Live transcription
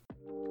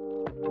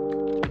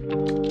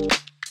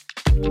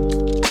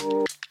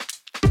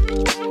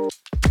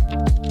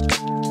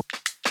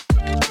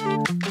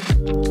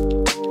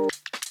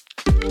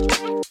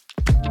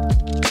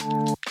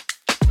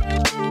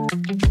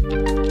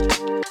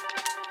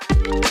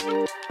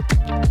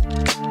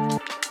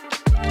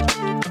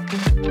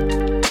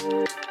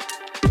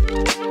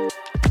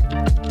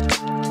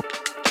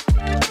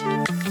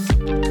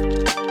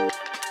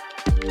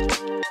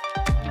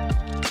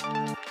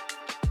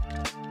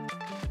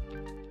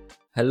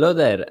Hello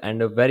there,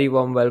 and a very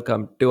warm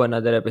welcome to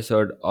another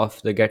episode of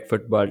the Get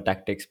Football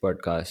Tactics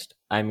podcast.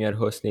 I'm your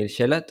host Neil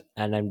Shelat,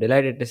 and I'm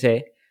delighted to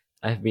say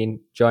I've been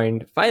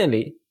joined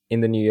finally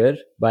in the new year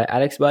by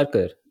Alex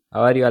Barker.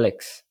 How are you,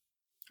 Alex?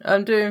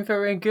 I'm doing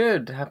very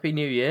good. Happy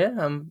New Year.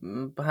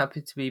 I'm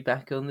happy to be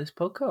back on this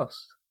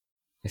podcast.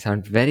 You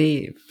sound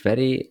very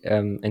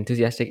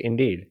enthusiastic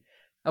indeed.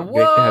 Great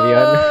to have you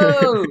on.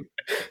 Whoa! Uh,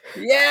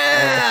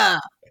 Yeah!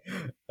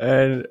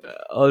 and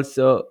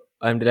also,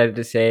 I'm delighted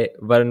to say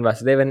Varun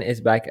Vasudevan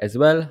is back as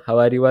well. How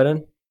are you,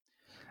 Varun?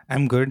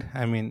 I'm good.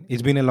 I mean,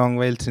 it's been a long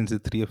while since the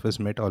three of us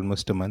met,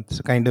 almost a month.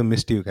 So kind of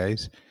missed you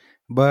guys.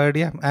 But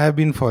yeah, I have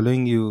been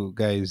following you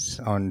guys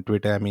on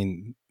Twitter. I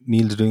mean,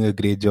 Neil's doing a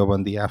great job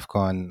on the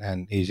AFCON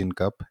and Asian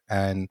Cup,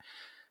 and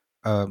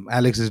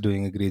Alex is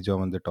doing a great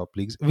job on the top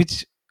leagues,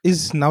 which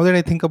is, now that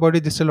I think about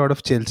it, just a lot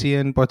of Chelsea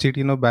and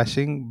Pochettino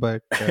bashing.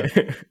 But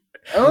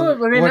Oh,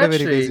 I mean, whatever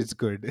it is, actually, it's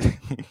good.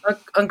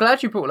 I'm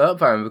glad you brought that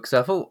up, Aaron, because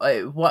I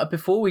thought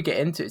before we get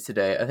into it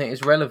today, I think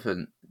it's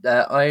relevant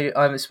that I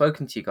haven't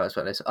spoken to you guys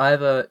about this. I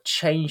have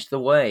changed the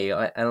way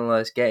I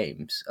analyze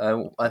games.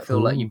 I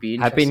feel like you'd Oh, be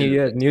Happy interested New in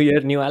Year, this. New Year,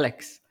 new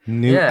Alex.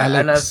 New Yeah,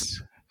 and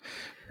Alex.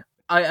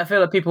 I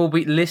feel like people will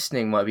be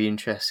listening might be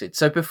interested.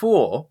 So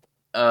before,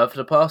 for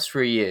the past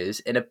 3 years,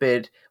 in a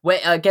bid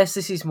where I guess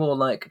this is more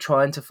like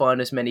trying to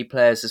find as many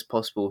players as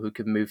possible who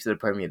can move to the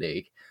Premier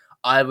League,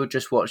 I would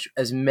just watch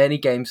as many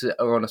games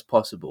that are on as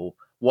possible,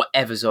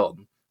 whatever's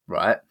on,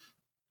 right?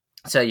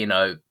 So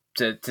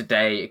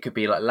today it could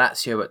be like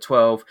Lazio at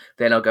 12.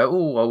 Then I'll go,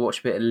 oh, I'll watch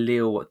a bit of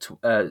Lille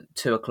at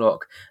 2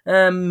 o'clock.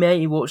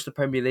 Maybe watch the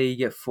Premier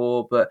League at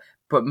 4, but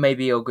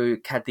maybe I'll go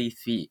Cadiz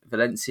v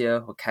Valencia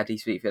or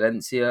Cadiz v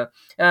Valencia.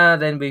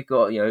 Then we've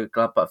got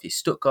Gladbach v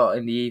Stuttgart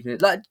in the evening,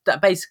 like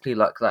that, basically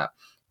like that.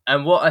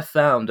 And what I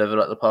found over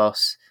like the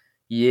past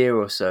year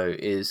or so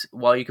is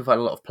while you can find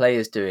a lot of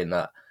players doing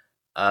that,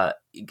 uh,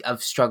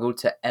 I've struggled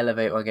to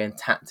elevate my game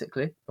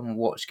tactically and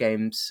watch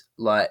games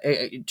like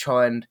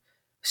try and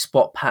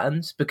spot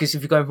patterns, because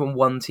if you're going from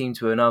one team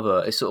to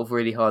another, it's sort of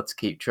really hard to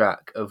keep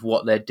track of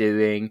what they're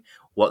doing,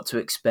 what to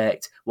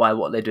expect, why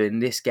what they're doing in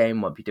this game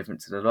might be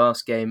different to the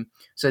last game.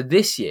 So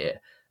this year,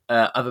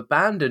 I've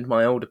abandoned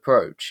my old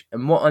approach,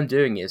 and what I'm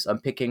doing is I'm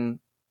picking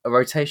a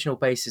rotational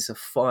basis of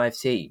 5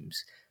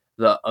 teams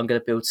that I'm going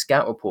to build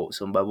scout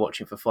reports on by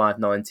watching for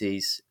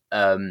 590s.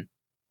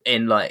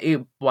 In like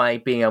by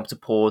being able to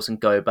pause and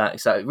go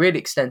back, so really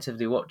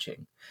extensively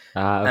watching.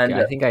 Okay, And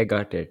I think I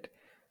got it.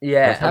 What's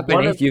yeah, and happened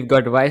one of is you've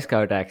got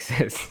Wisecout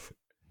access.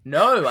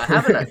 no, I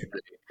haven't actually.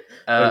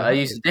 Well, I how?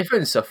 use a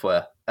different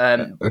software,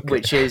 Okay.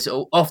 which is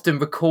often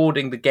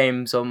recording the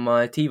games on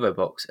my TiVo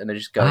box and then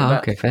just going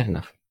back. Okay, fair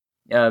enough.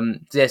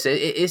 Yes,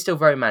 it is still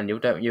very manual.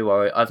 Don't you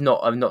worry. I've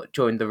not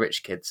joined the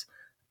rich kids.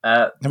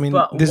 I mean,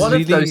 But this one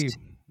of those. really.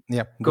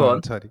 Yeah, go Go on.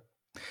 on. Sorry.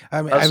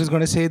 I mean, I I was, was going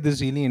to say this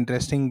is really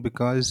interesting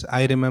because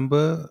I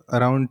remember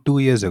around 2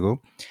 years ago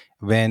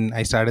when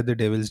I started the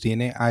Devil's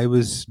DNA, I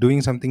was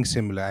doing something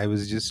similar. I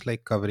was just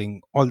like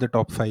covering all the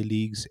top five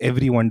leagues,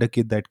 every wonder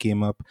kid that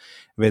came up,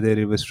 whether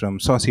it was from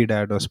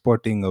Sociedad or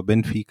Sporting or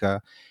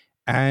Benfica.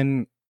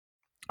 And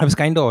I was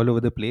kind of all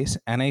over the place.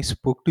 And I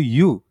spoke to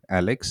you,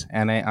 Alex,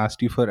 and I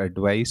asked you for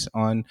advice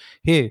on,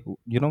 hey,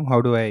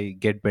 how do I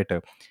get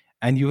better?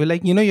 And you were like,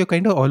 you're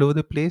kind of all over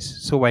the place,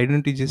 so why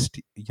don't you just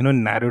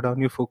narrow down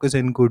your focus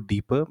and go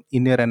deeper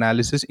in your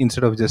analysis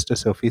instead of just a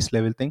surface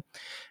level thing.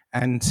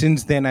 And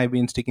since then I've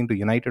been sticking to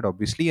United,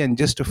 obviously, and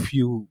just a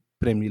few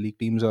Premier League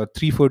teams or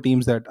 3 4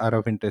 teams that are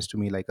of interest to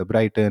me, like a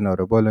Brighton or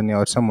a Bologna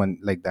or someone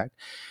like that.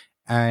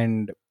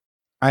 And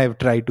I have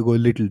tried to go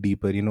a little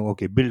deeper,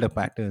 okay, build up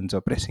patterns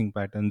or pressing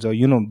patterns or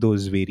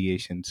those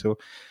variations. So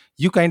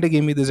you kind of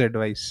gave me this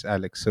advice,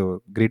 Alex,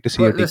 so great to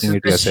see you but taking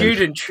it the yourself.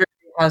 student truly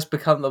has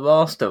become the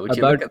master. Would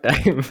you look at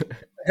About time.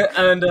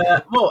 and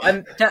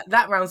and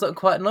that rounds up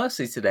quite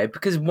nicely today,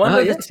 because one Oh,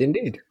 of the yes,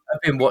 indeed. I've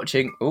been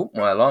watching. Oh,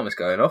 my alarm is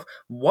going off.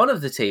 One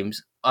of the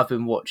teams I've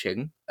been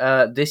watching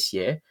this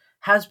year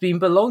has been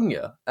Bologna,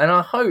 and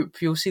I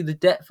hope you'll see the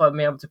depth I've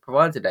been able to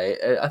provide today.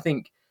 I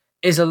think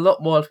is a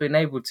lot more I've been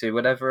able to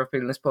whenever I've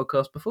been in this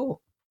podcast before.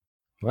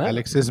 Well,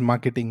 Alex is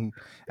marketing.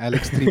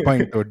 Alex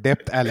 3.0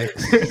 depth,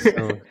 Alex.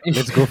 So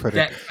let's go for it.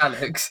 Depth,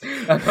 Alex.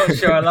 I'm not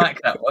sure I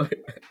like that one.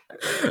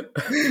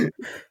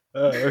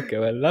 okay,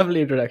 well,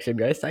 lovely introduction,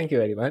 guys. Thank you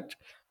very much.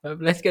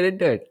 Let's get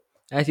into it.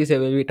 As you say,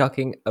 we'll be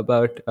talking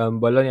about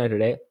Bologna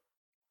today.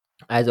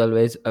 As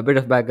always, a bit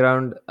of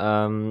background.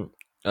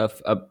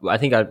 I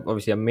think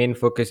obviously our main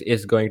focus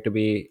is going to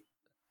be,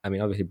 I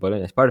mean, obviously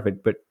Bologna is part of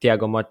it, but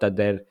Thiago Motta,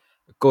 their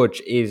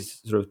coach, is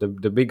sort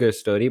of the bigger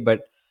story.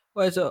 But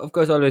well, it's of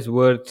course always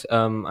worth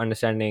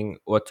understanding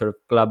what sort of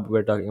club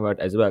we're talking about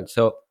as well.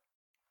 So,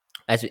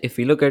 as if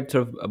we look at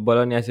sort of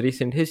Bologna's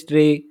recent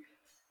history,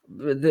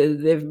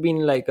 they've been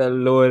like a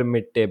lower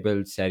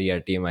mid-table Serie A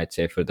team, I'd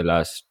say, for the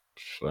last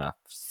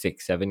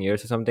 6 7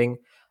 years or something.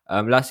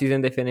 Last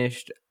season they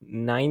finished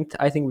ninth,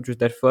 I think, which was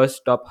their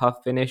first top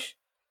half finish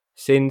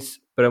since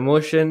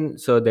promotion.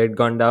 So they'd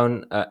gone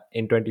down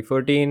in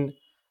 2014,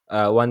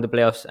 won the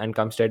playoffs and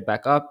come straight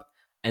back up.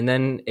 and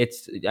then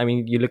it's, I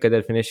mean, you look at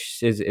their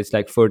finishes, it's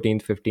like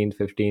 14th, 15th,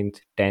 15th,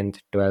 10th,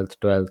 12th,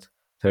 12th,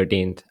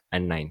 13th,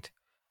 and ninth.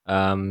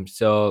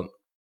 So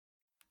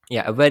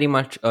yeah, very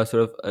much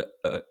sort of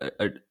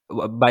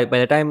by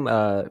the time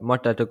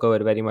Motta took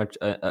over, very much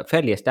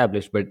fairly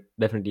established, but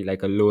definitely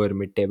like a lower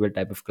mid table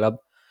type of club.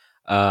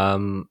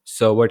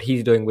 So what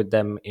he's doing with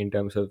them in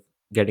terms of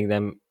getting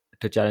them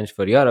to challenge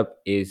for Europe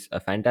is a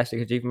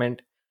fantastic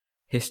achievement.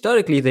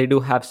 Historically, they do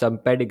have some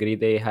pedigree.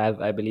 They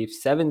have, I believe,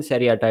 7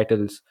 Serie A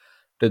titles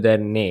to their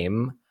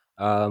name,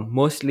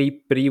 mostly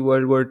pre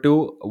World War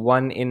II,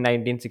 one in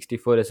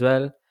 1964 as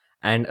well.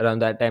 And around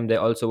that time, they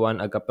also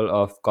won a couple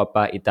of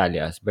Coppa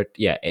Italias. But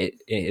yeah,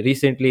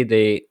 recently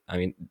they, I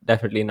mean,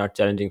 definitely not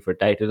challenging for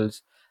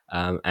titles.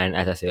 And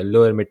as I say, a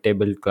lower mid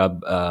table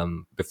club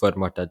before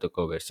Motta took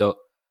over. So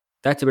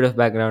that's a bit of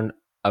background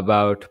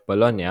about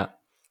Bologna.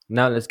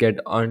 Now let's get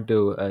on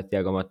to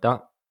Thiago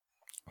Motta.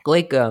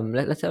 Quick,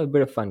 let's have a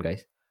bit of fun,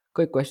 guys.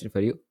 Quick question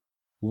for you: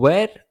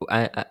 Where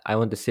I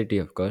want the city,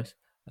 of course.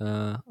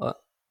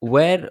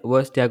 Where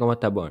was Thiago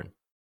Motta born?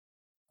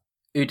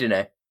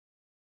 Udine.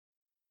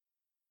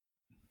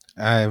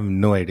 I have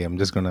no idea. I'm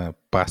just gonna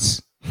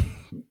pass.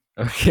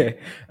 Okay,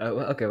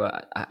 okay.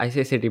 Well, I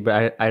say city,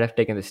 but I'd have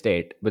taken the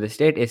state. But the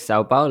state is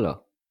Sao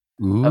Paulo.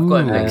 I've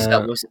got it mixed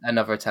up Ooh. Uh, with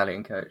another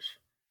Italian coach.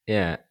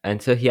 yeah,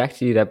 and so he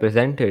actually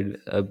represented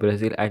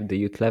Brazil at the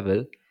youth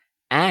level,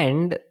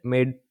 and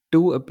made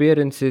 2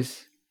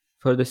 appearances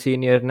for the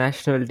senior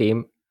national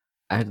team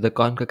at the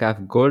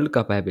CONCACAF Gold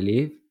Cup, I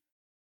believe.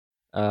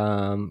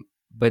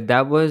 But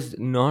that was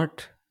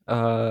not.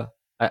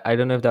 I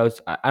don't know if that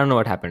was. I don't know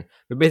what happened.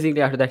 But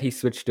basically, after that, he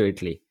switched to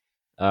Italy.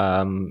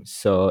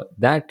 So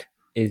that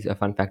is a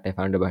fun fact I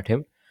found about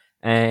him,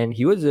 and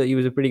he was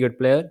a pretty good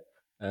player.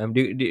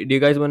 Do you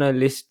guys want to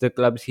list the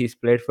clubs he's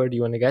played for? Do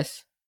you want to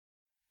guess?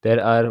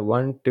 There are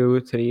one, two,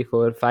 three,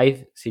 four,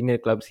 5 senior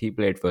clubs he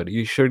played for.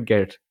 You should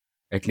get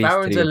at least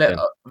Varron's 3 a of them.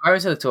 little,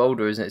 Varron's a little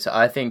older, isn't it? So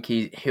I think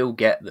he'll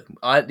get them.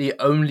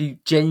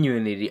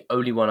 Genuinely, the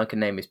only one I can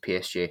name is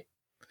PSG.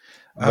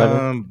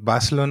 Varun?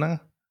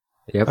 Barcelona,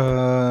 Yep.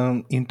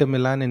 Inter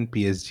Milan, and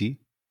PSG.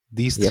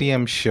 These Yep. three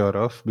I'm sure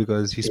of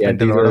because he Yeah,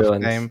 spent a these lot were of the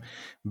ones. time,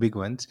 big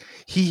ones.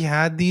 He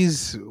had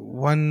these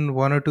one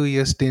or 2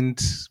 year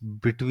stints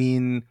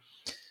between.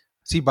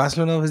 See,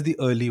 Barcelona was the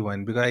early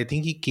one because I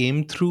think he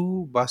came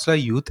through Barcelona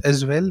youth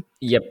as well,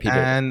 Yep, he did.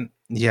 and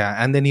yeah,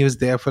 and then he was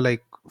there for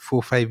like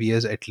 4 5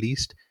 years at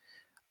least.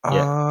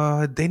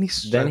 Yeah. Then he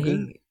Then struggled.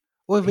 he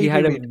Oh he wait,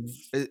 had wait, a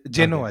wait. okay.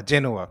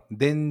 Genoa.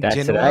 Then That's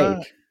right.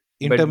 Genoa,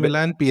 Inter But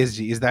Milan,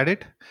 PSG. Is that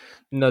it?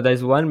 no,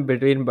 there's one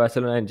between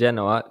Barcelona and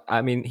Genoa.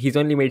 I mean, he's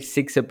only made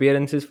 6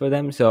 appearances for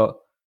them, so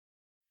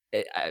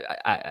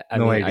I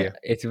No mean, idea.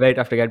 it's very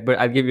tough to get. But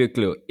I'll give you a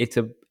clue. It's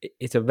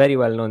a very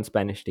well known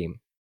Spanish team.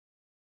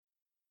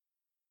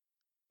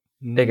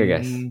 Take a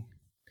guess. Mm,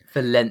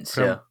 from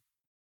Valencia.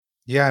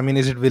 yeah, I mean,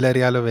 is it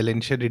Villarreal or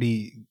Valencia? Did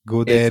he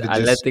go It's there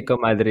just? Atletico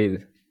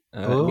Madrid.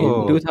 In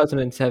Oh,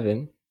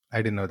 2007, I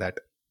didn't know that.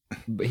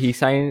 he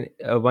signed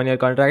a 1 year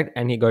contract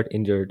and he got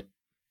injured,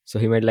 so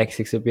he made like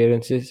 6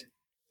 appearances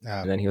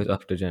Ah, and then he was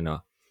off to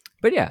Genoa.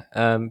 But yeah,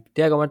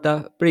 Thiago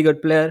Motta, pretty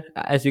good player,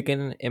 as you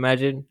can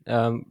imagine.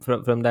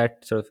 From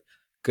that sort of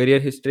career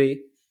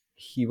history,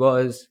 he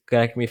was,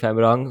 correct me if I'm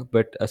wrong,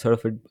 but a sort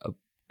of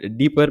a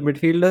deeper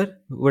midfielder.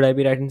 Would I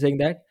be right in saying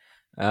that?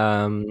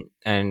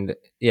 And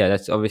yeah,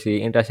 that's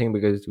obviously interesting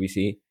because we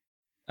see,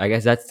 I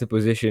guess that's the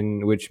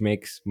position which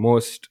makes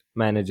most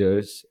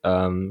managers.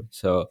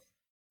 So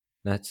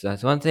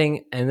that's one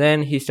thing. And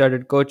then he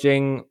started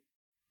coaching.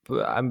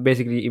 I'm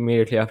basically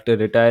immediately after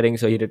retiring.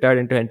 So he retired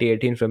in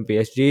 2018 from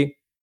PSG.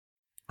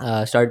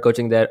 Started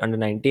coaching there under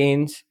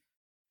 19s,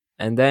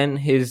 and then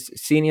his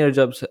senior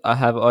jobs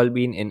have all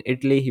been in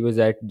Italy. He was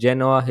at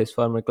Genoa, his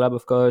former club,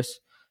 of course.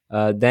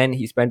 Then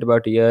he spent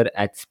about a year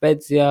at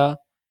Spezia,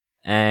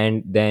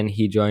 and then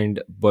he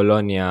joined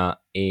Bologna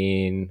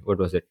in, what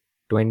was it,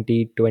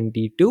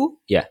 2022?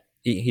 Yeah,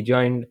 he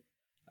joined.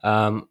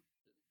 Um,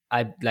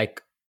 I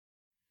like,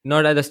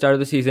 not at the start of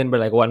the season, but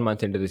like 1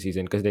 month into the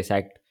season because they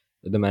sacked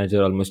the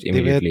manager almost they were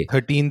immediately.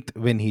 13th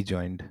when he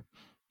joined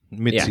Yeah,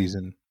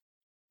 mid-season.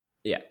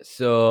 yeah.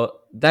 So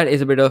that is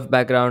a bit of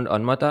background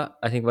on Mata.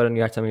 I think Varun,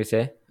 you had something to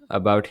say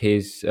about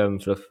his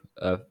sort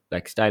of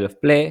like style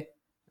of play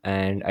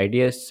and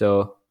ideas.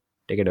 So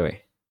take it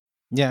away.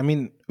 Yeah, I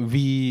mean,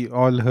 we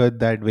all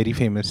heard that very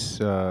famous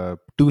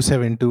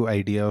 272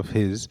 idea of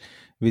his,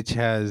 which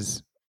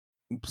has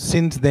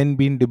since then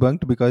been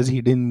debunked because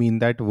he didn't mean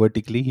that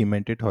vertically, he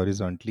meant it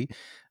horizontally.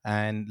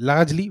 And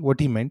largely, what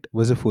he meant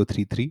was a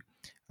 4-3-3.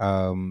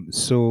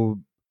 So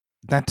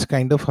that's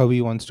kind of how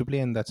he wants to play,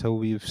 and that's how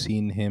we've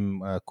seen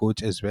him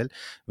coach as well.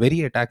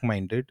 Very attack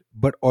minded,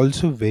 but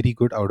also very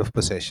good out of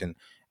possession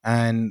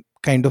and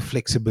kind of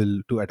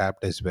flexible to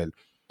adapt as well.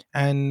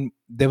 And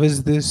there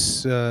was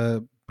this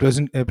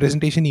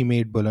presentation he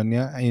made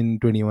Bologna in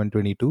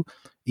 21-22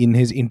 in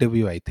his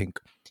interview, I think.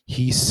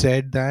 He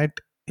said that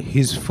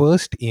his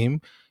first aim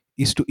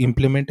is to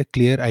implement a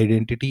clear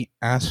identity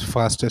as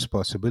fast as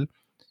possible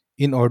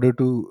in order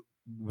to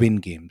win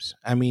games.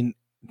 I mean,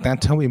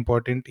 that's how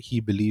important he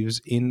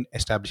believes in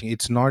establishing.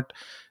 It's not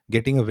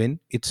getting a win,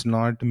 it's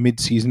not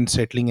mid-season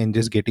settling and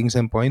just getting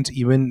some points.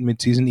 Even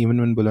mid-season, even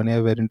when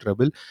Bologna were in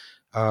trouble,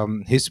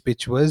 his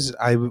pitch was,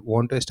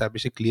 want to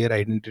establish a clear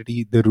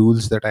identity, the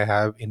rules that I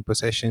have in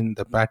possession,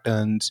 the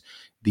patterns,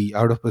 the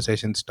out of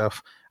possession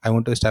stuff. I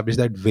want to establish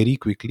that very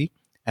quickly,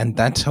 and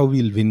that's how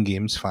we'll win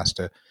games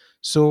faster.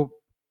 So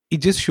it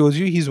just shows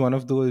you he's one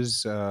of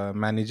those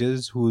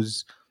managers who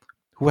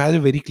has a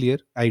very clear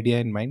idea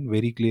in mind,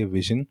 very clear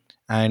vision,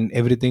 and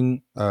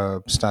everything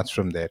starts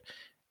from there.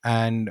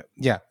 And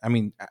yeah, I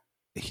mean,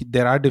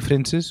 there are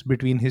differences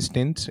between his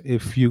stints.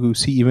 If you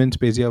see even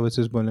Spezia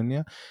versus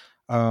Bologna,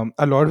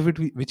 a lot of it,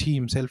 which he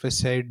himself has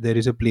said, there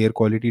is a player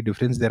quality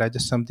difference. There are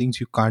just some things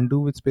you can't do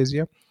with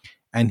Spezia,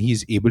 and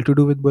he's able to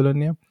do with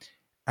Bologna.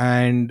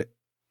 And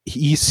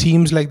he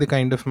seems like the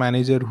kind of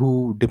manager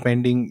who,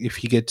 depending if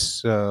he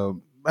gets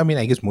I mean,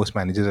 I guess most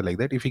managers are like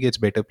that. If he gets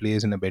better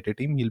players in a better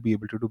team, he'll be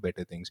able to do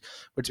better things.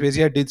 But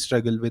Spezia did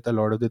struggle with a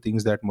lot of the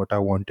things that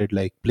Motta wanted,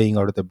 like playing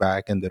out of the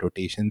back and the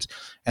rotations,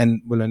 and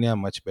Bologna are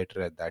much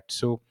better at that.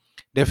 So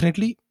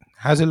definitely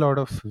has a lot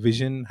of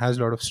vision, has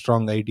a lot of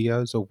strong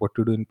ideas of what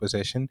to do in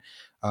possession,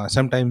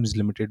 sometimes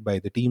limited by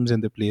the teams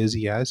and the players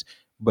he has,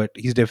 but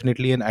he's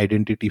definitely an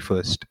identity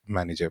first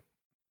manager.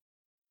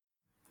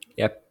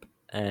 Yep.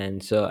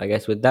 And so I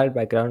guess with that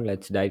background,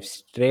 let's dive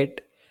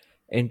straight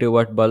into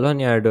what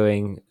Bologna are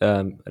doing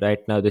right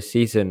now this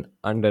season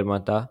under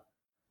Mata.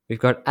 We've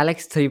got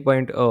Alex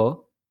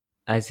 3.0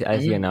 as he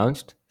Mm.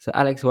 announced. So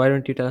Alex, why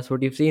don't you tell us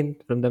what you've seen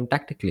from them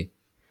tactically?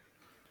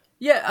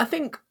 Yeah, I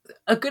think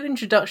a good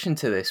introduction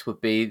to this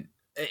would be.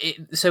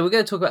 So we're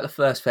going to talk about the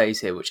first phase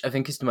here, which I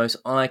think is the most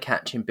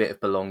eye-catching bit of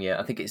Bologna.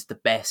 I think it's the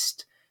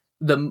best,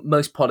 the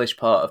most polished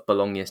part of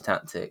Bologna's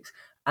tactics.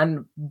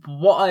 And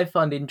what I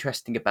find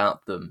interesting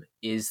about them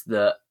is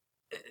that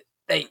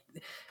they,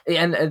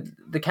 and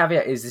the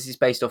caveat is this is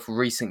based off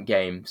recent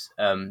games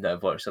that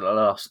I've watched. So the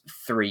last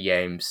three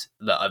games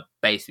that I've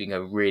basically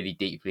go really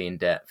deeply in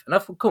depth, and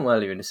I've come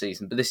earlier in the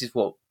season, but this is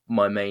what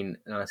my main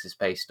analysis is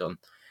based on.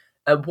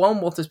 One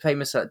Waters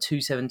famous that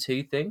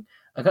 272 thing.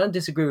 I kind of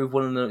disagree with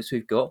one of the notes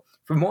we've got.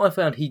 From what I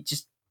found, he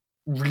just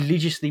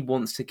religiously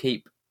wants to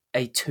keep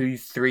a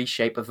 2-3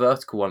 shape, a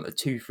vertical one, a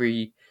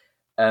 2-3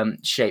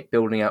 shape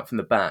building out from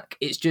the back.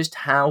 It's just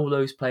how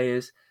those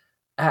players,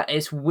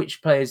 it's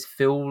which players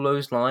fill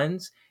those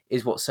lines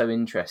is what's so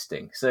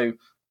interesting. So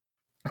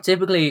I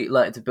typically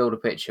like to build a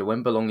picture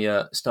when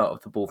Bologna start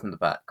with the ball from the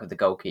back with the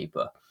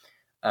goalkeeper.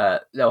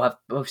 They'll have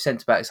both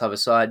centre backs either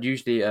side,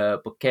 usually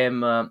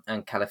Bukema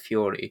and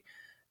Calafiori,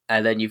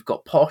 and then you've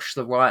got Posh,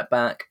 the right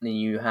back. And then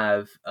you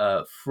have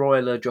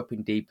Freuler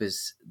dropping deep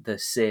as the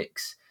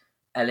six.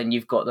 And then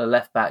you've got the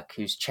left back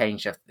who's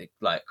changed, I think,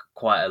 like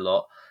quite a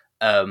lot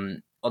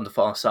on the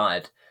far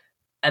side.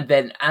 And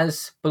then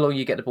as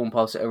Bologna get the ball and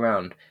pass it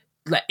around,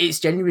 like it's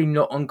genuinely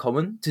not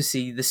uncommon to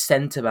see the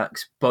centre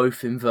backs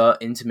both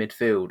invert into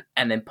midfield,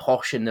 and then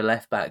Posh and the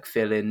left back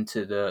fill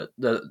into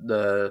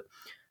the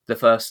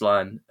first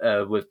line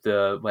with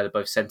the where the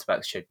both centre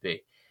backs should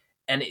be.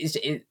 And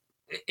it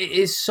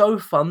is so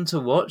fun to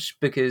watch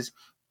because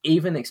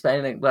even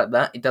explaining it like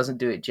that, it doesn't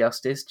do it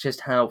justice.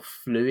 Just how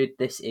fluid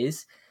this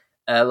is.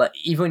 Like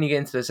even when you get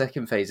into the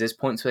second phase, there's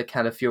points where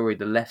Calafiori,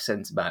 the left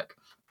centre back,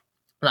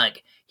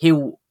 like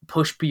he'll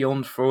push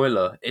beyond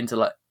Freuler into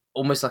like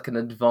almost like an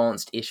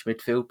advanced-ish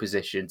midfield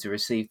position to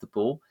receive the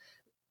ball.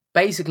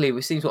 Basically,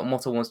 it seems what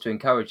Motta wants to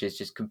encourage is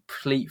just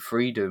complete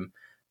freedom,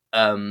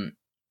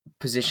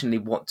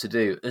 positionally what to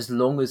do, as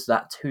long as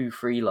that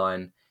 2-3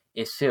 line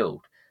is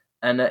filled.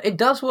 And it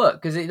does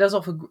work because it does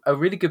offer a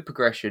really good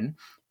progression.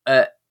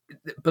 Uh,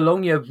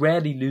 Bologna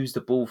rarely lose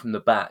the ball from the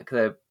back.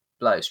 They're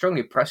like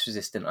strongly press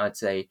resistant, I'd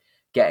say,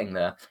 getting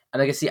there.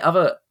 And I guess the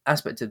other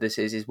aspect of this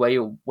is where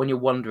you're when you're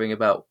wondering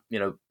about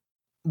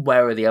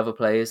where are the other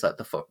players like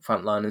the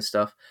front line and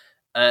stuff.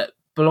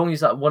 Bologna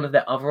is like one of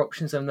their other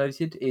options I've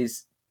noted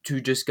is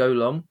to just go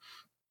long,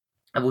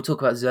 and we'll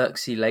talk about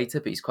Xerxes later,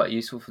 but he's quite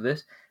useful for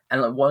this.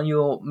 And like while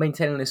you're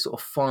maintaining this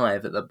sort of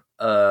five at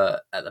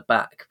the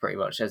back, pretty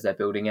much as they're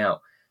building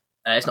out,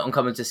 it's not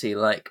uncommon to see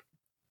like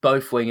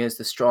both wingers,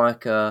 the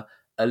striker,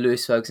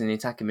 Lewis Ferguson, the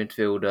attacking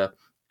midfielder,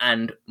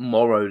 and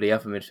Morrow, the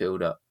other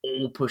midfielder,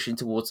 all pushing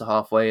towards the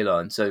halfway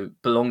line. So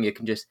Bologna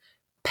can just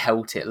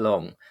pelt it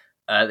long.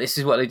 This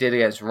is what they did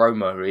against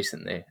Roma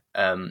recently.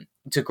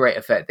 To great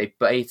effect. They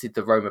baited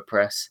the Roma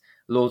press,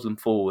 lured them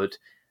forward,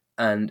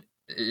 and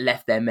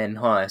left their men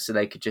higher so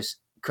they could just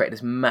create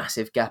this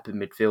massive gap in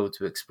midfield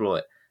to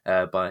exploit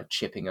by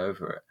chipping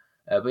over it.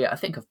 But yeah, I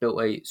think I've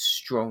built a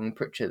strong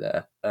picture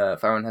there.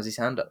 Farron has his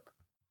hand up.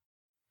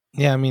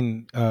 Yeah, I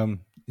mean,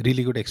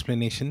 really good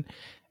explanation.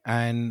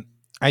 And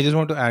I just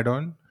want to add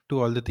on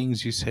to all the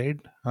things you said,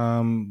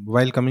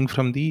 while coming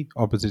from the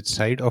opposite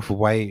side of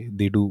why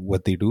they do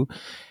what they do.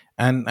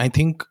 And I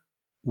think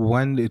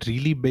one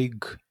really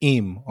big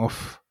aim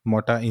of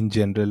Mota in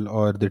general,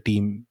 or the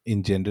team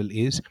in general,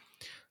 is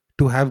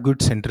to have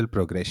good central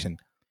progression.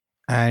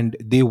 And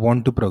they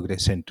want to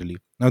progress centrally.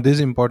 Now, this is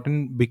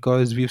important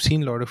because we've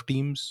seen a lot of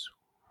teams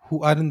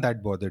who aren't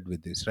that bothered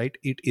with this, right?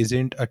 It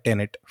isn't a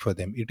tenet for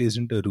them, it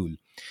isn't a rule.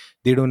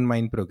 They don't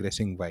mind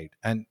progressing wide.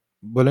 And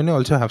Bologna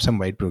also have some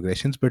wide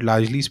progressions, but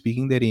largely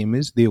speaking, their aim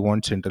is they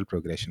want central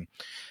progression.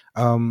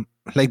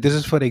 Like this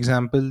is, for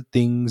example,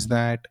 things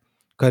that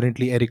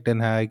currently Eric Ten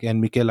Hag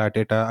and Mikel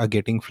Arteta are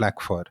getting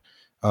flack for.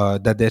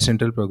 That their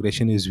central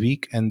progression is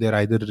weak, and they're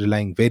either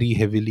relying very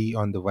heavily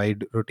on the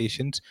wide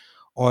rotations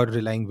or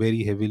relying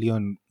very heavily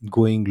on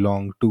going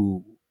long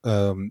to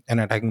an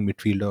attacking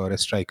midfielder or a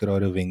striker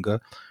or a winger,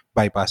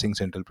 bypassing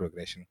central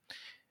progression.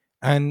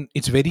 And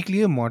it's very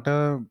clear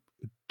Motta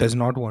does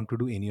not want to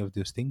do any of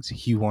those things.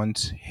 He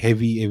wants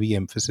heavy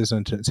emphasis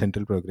on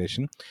central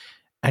progression,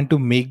 and to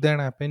make that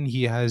happen,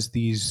 he has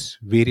these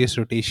various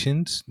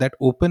rotations that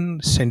open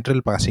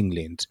central passing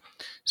lanes.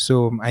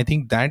 So I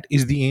think that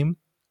is the aim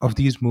of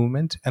these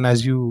movements. And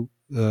as you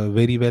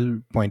very well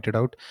pointed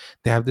out,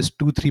 they have this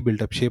 2-3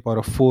 build up shape or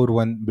a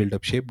 4-1 build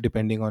up shape,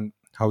 depending on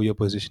how you're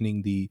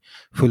positioning the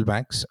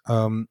fullbacks.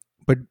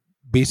 But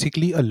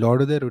basically, a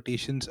lot of their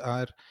rotations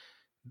are,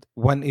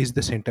 one is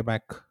the centre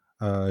back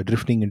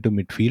drifting into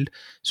midfield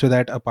so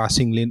that a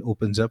passing lane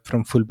opens up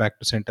from full back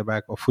to centre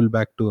back or full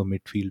back to a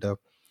midfielder,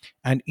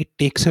 and it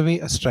takes away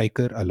a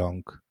striker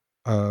along.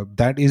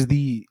 That is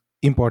the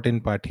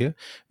important part here.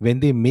 When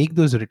they make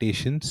those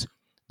rotations,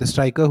 the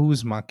striker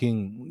who's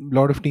marking, a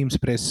lot of teams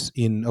press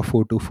in a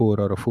 4-2-4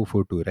 or a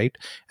 4-4-2, right?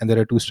 And there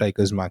are two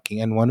strikers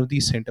marking, and one of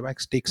these centre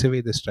backs takes away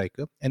the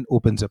striker and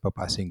opens up a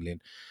passing lane.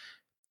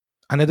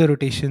 Another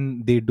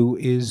rotation they do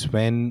is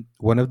when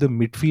one of the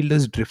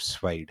midfielders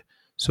drifts wide.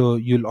 So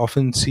you'll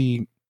often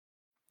see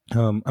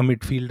a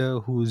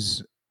midfielder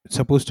who's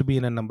supposed to be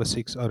in a number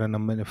six or a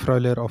number,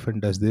 Freuler often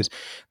does this.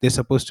 They're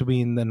supposed to be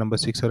in the number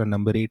six or a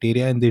number eight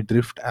area, and they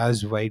drift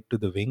as wide to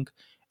the wing,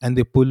 and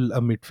they pull a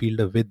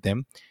midfielder with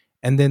them.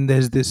 And then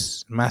there's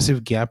this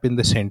massive gap in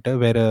the center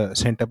where a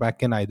center back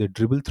can either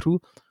dribble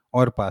through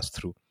or pass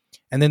through.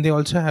 And then they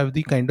also have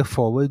the kind of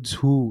forwards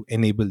who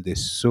enable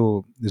this.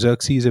 So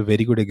Xerxes is a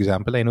very good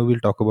example. I know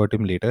we'll talk about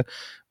him later,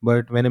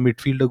 but when a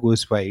midfielder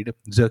goes wide,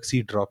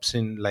 Xerxes drops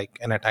in like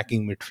an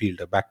attacking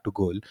midfielder back to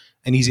goal,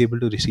 and he's able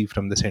to receive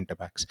from the centre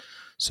backs.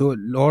 So a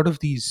lot of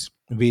these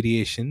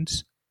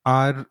variations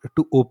are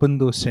to open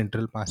those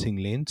central passing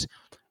lanes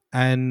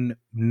and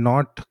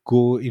not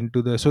go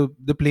into the, so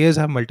the players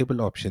have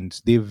multiple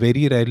options. They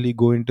very rarely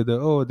go into the,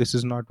 oh, this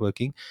is not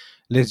working,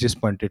 let's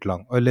just punt it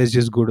long, or let's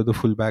just go to the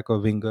fullback or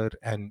winger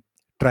and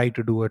try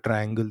to do a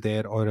triangle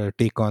there or a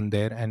take on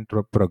there and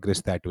progress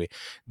that way.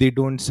 They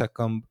don't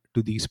succumb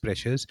to these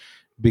pressures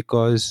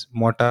because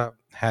Mota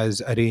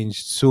has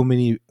arranged so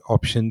many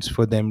options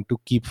for them to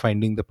keep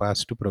finding the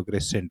pass to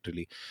progress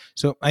centrally.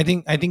 So I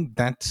think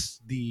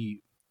that's the,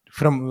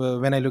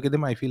 from when I look at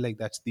them, I feel like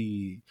that's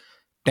the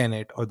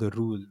tenet or the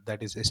rule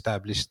that is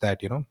established,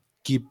 that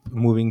keep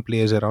moving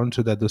players around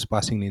so that those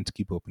passing lanes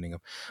keep opening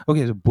up.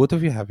 Okay, so both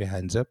of you have your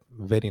hands up.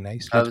 Very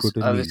nice. I Let's go was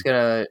to I was Neil.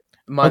 gonna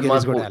Okay,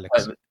 let's go to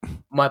Alex.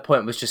 my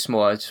point was just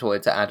more. I just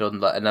wanted to add on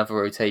like another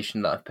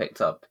rotation that I've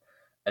picked up,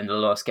 and the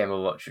last game I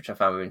watched, which I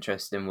found really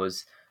interesting,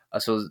 was I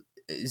saw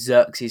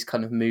Xerxes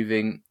kind of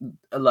moving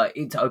like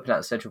to open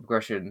out central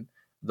progression.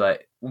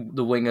 Like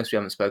the wingers, we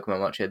haven't spoken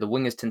about much here. The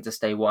wingers tend to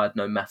stay wide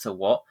no matter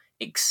what,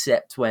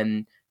 except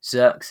when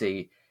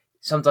Xerxes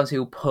sometimes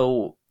he'll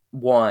pull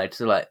wide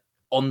to like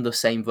on the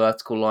same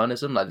vertical line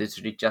as them, like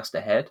literally just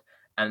ahead,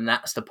 and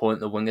that's the point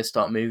the wingers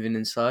start moving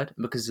inside.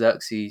 Because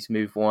Xerxes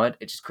move wide,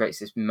 it just creates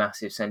this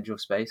massive central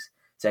space.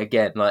 So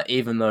again, like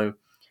even though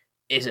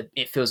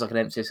it feels like an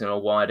emphasis in a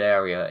wide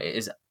area, it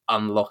is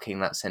unlocking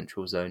that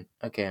central zone.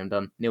 Okay, I'm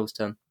done. Neil's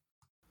turn.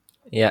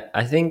 Yeah,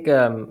 I think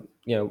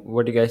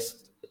what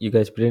you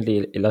guys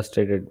brilliantly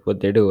illustrated what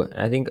they do.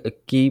 I think a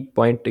key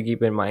point to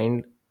keep in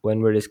mind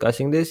when we're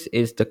discussing this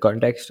is the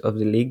context of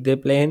the league they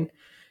play in.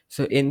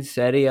 So in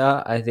Serie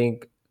A, I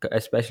think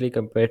especially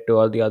compared to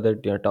all the other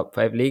top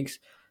five leagues,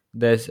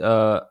 there's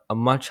a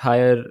much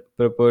higher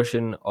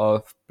proportion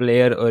of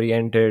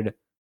player-oriented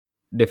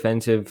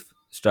defensive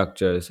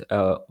structures,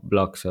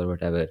 blocks or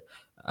whatever.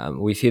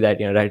 We see that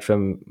right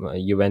from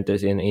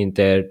Juventus in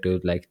Inter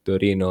to like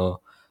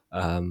Torino.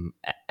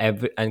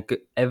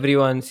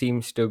 Everyone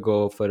seems to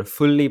go for a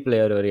fully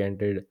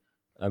player-oriented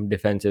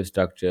defensive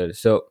structure.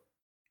 So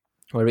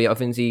what we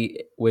often see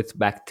with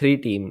back three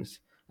teams,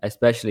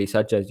 especially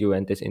such as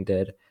Juventus,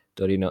 Inter,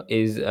 Torino,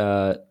 is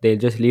they'll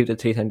just leave the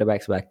three centre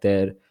backs back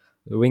there.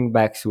 The wing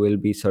backs will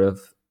be sort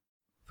of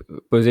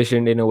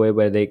positioned in a way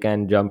where they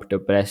can jump to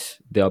press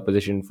the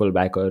opposition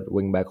fullback or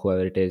wingback,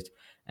 whoever it is.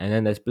 And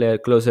then there's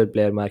closer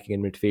player marking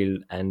in midfield,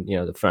 and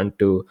the front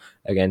two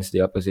against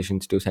the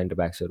opposition's two centre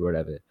backs or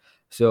whatever.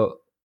 So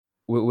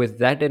with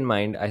that in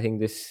mind, I think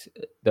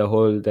that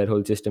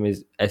whole system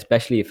is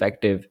especially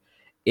effective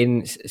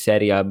in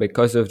Serie A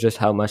because of just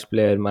how much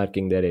player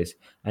marking there is.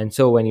 And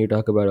so when you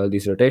talk about all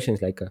these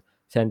rotations, like a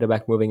centre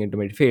back moving into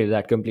midfield,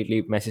 that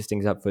completely messes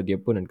things up for the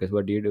opponent. Because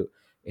what do?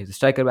 If the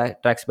striker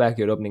tracks back,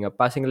 you're opening up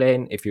passing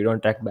lane. If you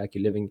don't track back,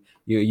 you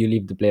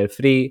leave the player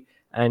free,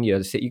 and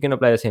you can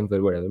apply the same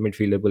for whatever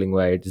midfielder pulling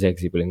wide,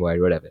 Zexi pulling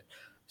wide, whatever.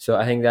 So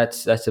I think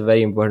that's a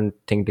very important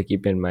thing to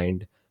keep in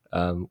mind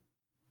um,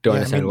 to Yeah, I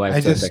understand mean, why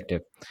it's so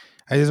effective.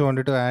 I just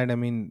wanted to add, I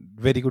mean,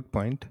 very good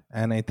point.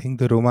 And I think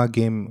the Roma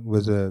game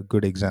was a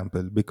good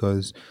example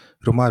because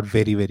Roma are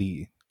very,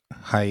 very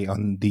high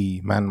on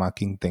the man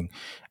marking thing.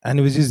 And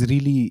it was just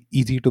really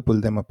easy to pull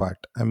them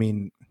apart. I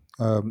mean,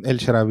 El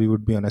Sharawi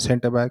would be on a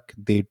centre back,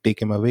 they'd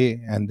take him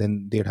away, and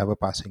then they'd have a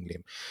passing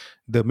lane.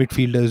 The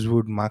midfielders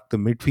would mark the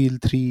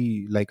midfield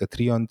three, like a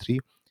 3-on-3,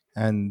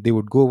 and they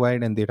would go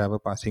wide and they'd have a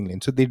passing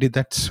lane. So they did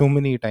that so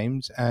many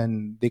times,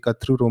 and they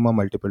cut through Roma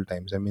multiple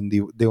times. I mean,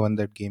 they won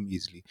that game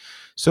easily.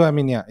 So I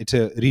mean, yeah, it's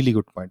a really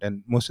good point,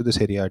 and most of the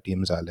Serie A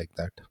teams are like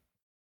that.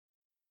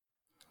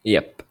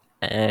 Yep.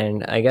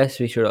 And I guess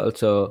we should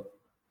also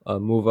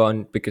move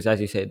on because,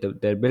 as you said,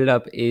 their build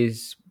up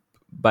is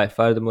by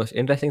far the most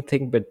interesting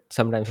thing. But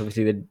sometimes,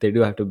 obviously, they do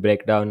have to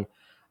break down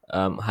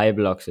high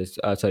blocks,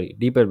 sorry,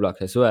 deeper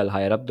blocks as well,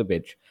 higher up the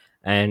pitch.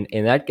 And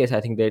in that case, I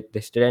think they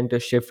tend to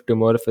shift to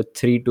more of a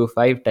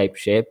 3-5 type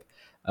shape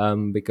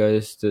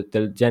because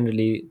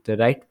generally the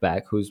right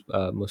back, who's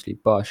mostly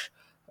posh,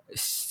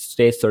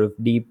 stays sort of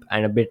deep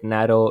and a bit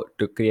narrow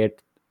to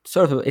create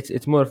sort of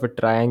it's more of a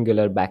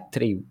triangular back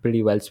three,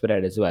 pretty well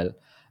spread as well.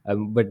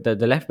 But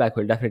the left back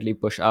will definitely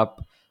push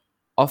up,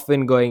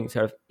 often going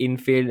sort of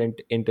infield and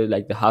into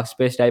like the half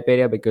space type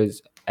area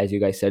because, as you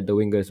guys said, the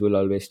wingers will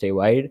always stay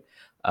wide,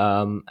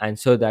 and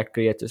so that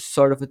creates a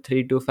sort of a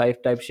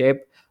 3-5 type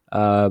shape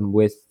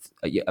with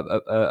yeah,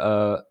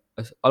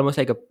 almost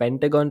like a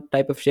pentagon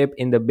type of shape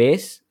in the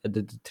base,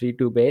 the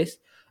 3-2 base,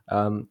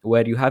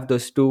 where you have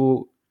those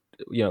two,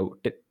 you know,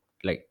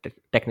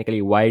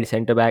 technically wide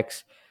center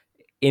backs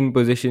in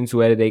positions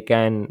where they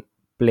can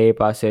play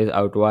passes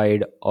out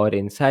wide or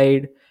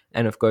inside.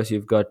 And of course,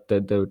 you've got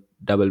the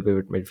double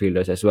pivot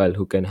midfielders as well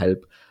who can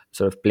help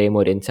sort of play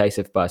more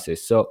incisive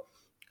passes. So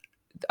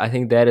I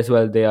think there as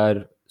well, they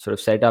are sort of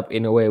set up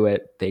in a way where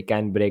they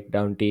can break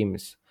down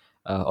teams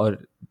or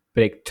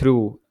break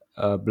through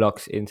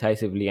blocks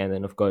incisively. And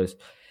then, of course,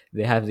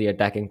 they have the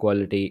attacking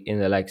quality in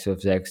the likes of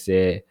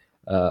Zexe,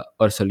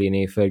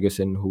 Orsolini,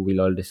 Ferguson, who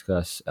we'll all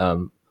discuss,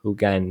 who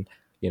can,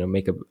 you know,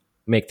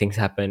 make things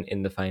happen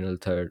in the final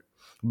third.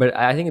 But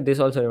I think this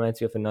also reminds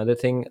me of another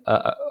thing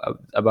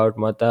about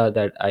Motta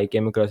that I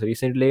came across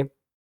recently.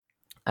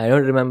 I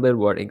don't remember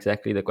what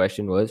exactly the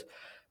question was,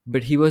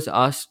 but he was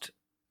asked.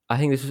 I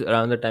think this was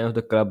around the time of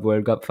the Club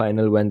World Cup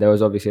final when there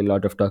was obviously a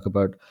lot of talk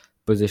about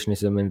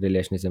positionism and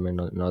relationism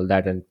and all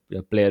that, and you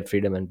know, player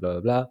freedom and blah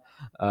blah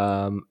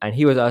blah. And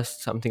he was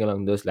asked something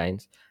along those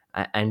lines,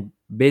 and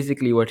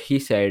basically what he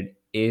said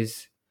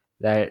is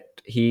that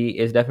he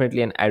is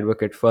definitely an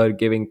advocate for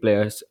giving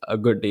players a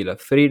good deal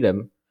of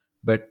freedom.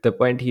 But the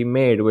point he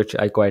made, which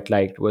I quite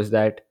liked, was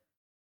that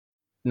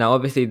now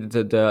obviously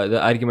the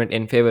argument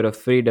in favor of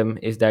freedom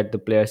is that the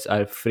players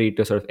are free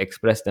to sort of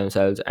express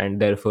themselves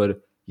and therefore,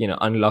 you know,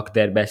 unlock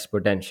their best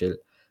potential.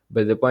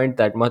 But the point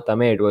that Mata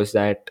made was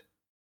that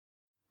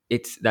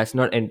it's that's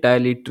not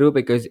entirely true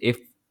because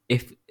if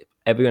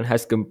everyone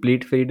has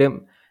complete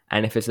freedom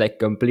and if it's like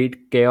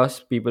complete chaos,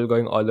 people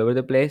going all over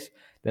the place,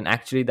 then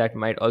actually that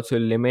might also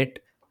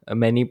limit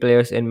many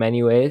players in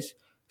many ways.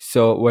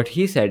 So what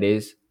he said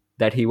is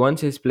that he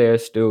wants his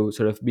players to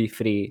sort of be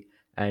free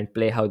and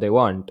play how they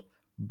want,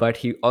 but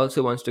he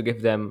also wants to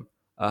give them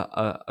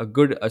a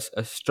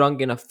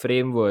strong enough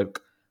framework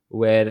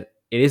where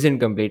it isn't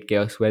complete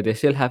chaos, where they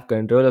still have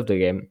control of the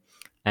game,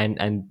 and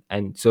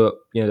so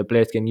you know the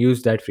players can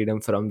use that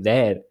freedom from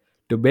there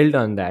to build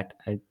on that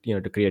and you know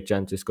to create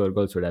chances, score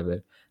goals,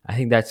 whatever. I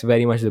think that's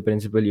very much the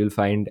principle you'll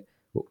find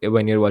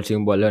when you're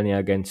watching Bologna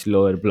against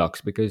lower blocks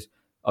because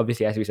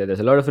obviously, as we said, there's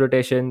a lot of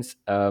rotations,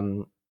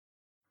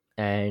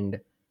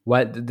 and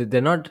while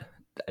they're not,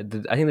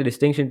 I think the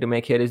distinction to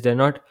make here is they're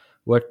not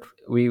what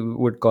we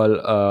would call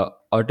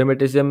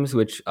automatisms,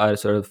 which are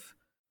sort of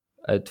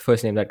the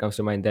first name that comes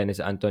to mind then is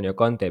Antonio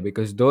Conte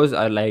because those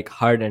are like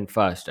hard and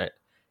fast. Right?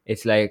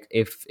 It's like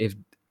if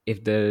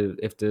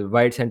the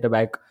wide center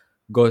back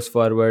goes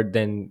forward,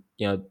 then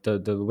you know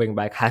the wing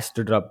back has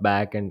to drop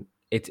back, and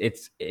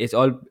it's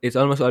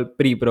almost all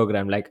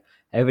pre-programmed. Like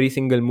every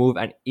single move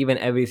and even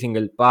every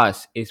single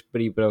pass is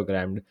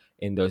pre-programmed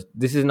in those.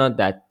 This is not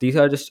that. These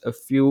are just a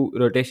few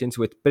rotations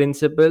with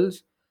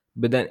principles,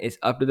 but then it's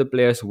up to the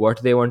players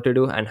what they want to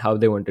do and how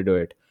they want to do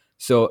it.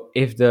 So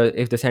if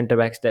the center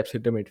back steps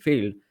into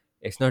midfield,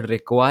 it's not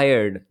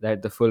required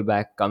that the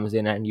fullback comes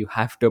in and you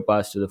have to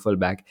pass to the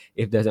fullback.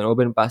 If there's an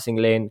open passing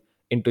lane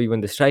into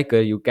even the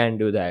striker, you can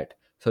do that.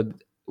 So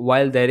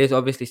while there is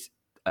obviously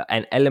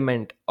an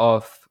element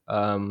of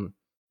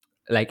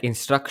like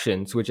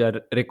instructions which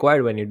are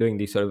required when you're doing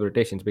these sort of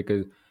rotations,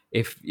 because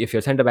if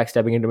your center back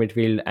stepping into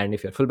midfield and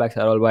if your fullbacks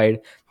are all wide,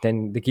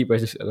 then the keeper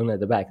is just alone at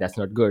the back. That's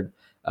not good.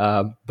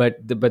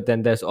 But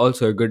then there's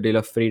also a good deal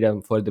of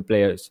freedom for the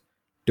players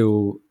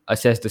to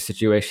assess the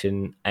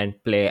situation and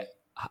play,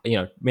 you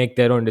know, make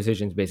their own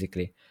decisions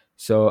basically.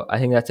 So I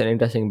think that's an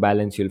interesting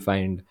balance you'll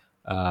find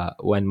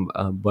when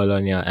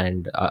Bologna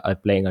and are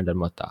playing under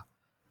Motta.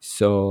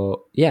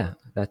 So yeah,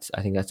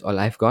 I think that's all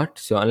I've got.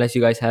 So unless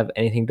you guys have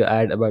anything to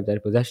add about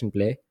their possession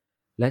play,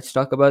 let's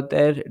talk about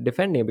their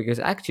defending because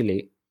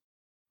actually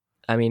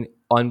I mean,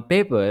 on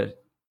paper,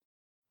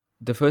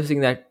 the first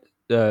thing that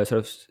sort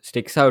of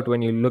sticks out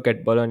when you look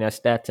at Bologna's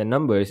stats and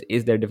numbers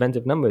is their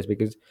defensive numbers,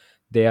 because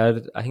they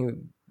are, I think,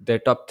 they're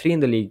top three in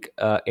the league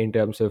in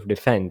terms of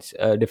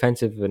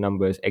defensive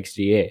numbers,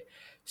 XGA.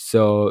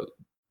 So,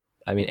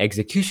 I mean,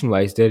 execution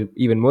wise, they're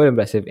even more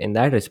impressive in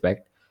that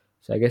respect.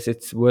 So, I guess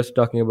it's worth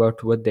talking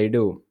about what they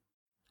do.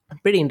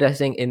 Pretty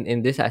interesting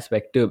in this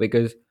aspect too,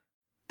 because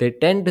they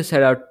tend to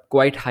set out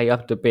quite high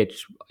up the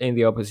pitch in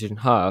the opposition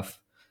half.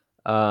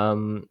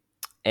 um,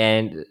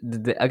 and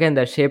again,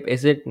 their shape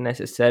isn't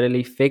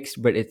necessarily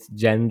fixed, but it's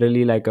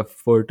generally like a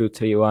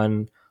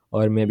 4-2-3-1,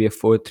 or maybe a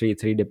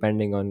 4-3-3,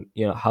 depending on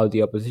how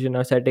the opposition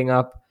are setting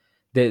up.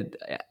 They,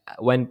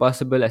 when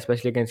possible,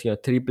 especially against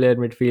three-player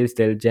midfields,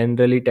 they'll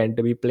generally tend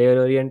to be player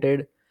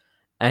oriented,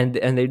 and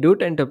they do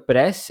tend to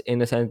press in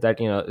the sense that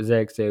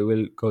Zex, they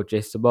will go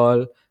chase the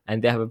ball,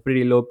 and they have a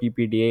pretty low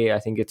PPDA. I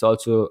think it's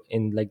also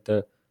in like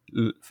the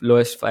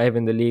lowest five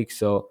in the league,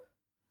 so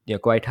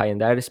quite high in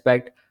that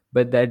respect.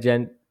 But they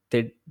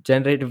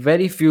generate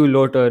very few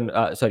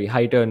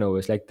high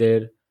turnovers. Like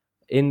they're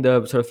in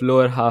the sort of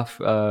lower half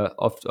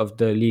of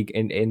the league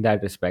in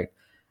that respect.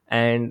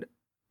 And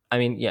I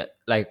mean, yeah,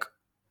 like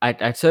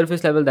at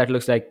surface level, that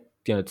looks like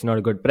it's not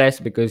a good press,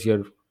 because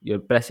you're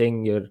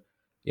pressing, you're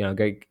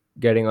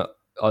getting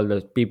all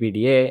the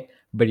PPDA,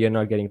 but you're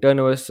not getting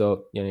turnovers,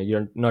 so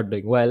you're not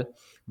doing well.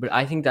 But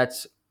I think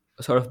that's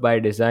sort of by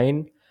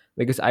design,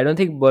 because I don't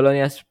think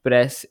Bologna's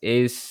press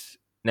is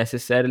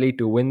necessarily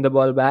to win the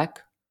ball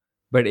back,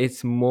 but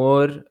it's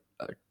more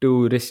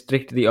to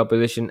restrict the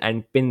opposition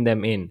and pin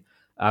them in,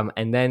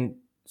 and then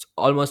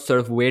almost sort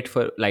of wait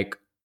for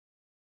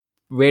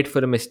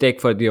a mistake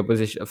for the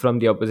opposition from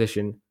the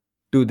opposition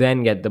to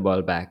then get the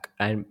ball back,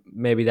 and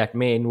maybe that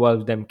may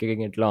involve them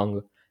kicking it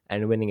long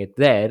and winning it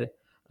there.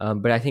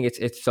 But I think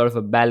it's sort of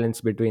a balance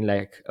between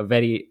like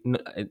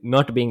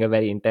not being a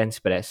very intense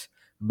press,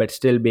 but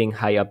still being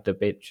high up the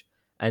pitch.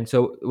 And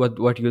so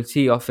what you'll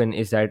see often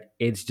is that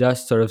it's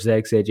just sort of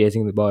Zirkzee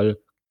chasing the ball,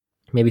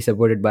 maybe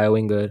supported by a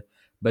winger,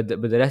 but the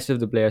rest of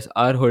the players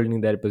are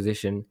holding their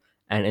position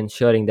and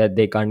ensuring that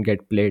they can't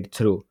get played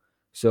through.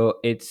 So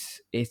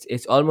it's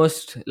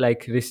almost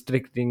like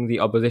restricting the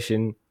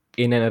opposition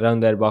in and around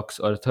their box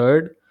or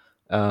third.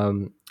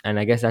 And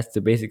I guess that's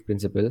the basic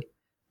principle.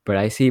 But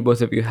I see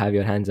both of you have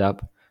your hands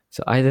up,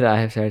 so either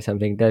I have said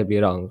something terribly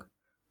wrong,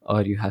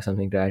 or you have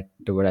something to add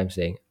to what I'm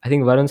saying. I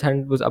think Varun's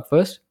hand was up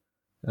first.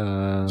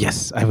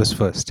 Yes, I was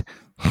first.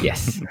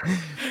 Yes.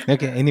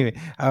 Okay, anyway,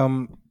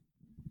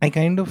 I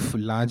kind of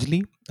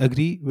largely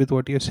agree with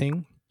what you're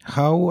saying.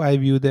 How I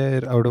view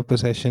their out of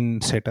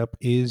possession setup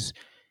is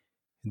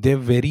they're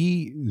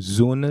very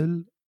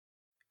zonal,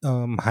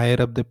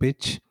 higher up the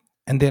pitch,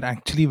 and they're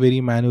actually very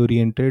man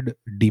oriented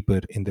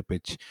deeper in the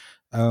pitch,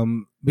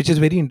 which is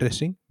very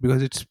interesting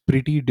because it's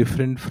pretty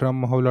different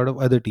from how a lot of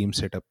other teams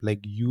set up. Like,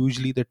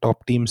 usually the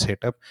top team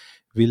setup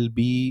will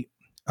be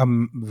a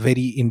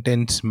very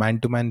intense man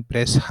to man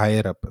press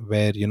higher up,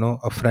 where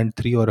a front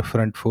three or a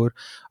front four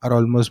are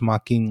almost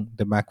marking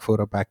the back four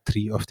or back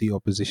three of the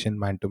opposition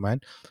man to man,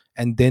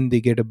 and then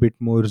they get a bit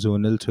more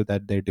zonal so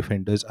that their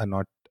defenders are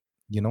not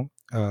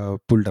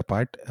pulled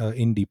apart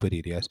in deeper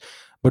areas.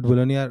 But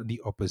Bologna are the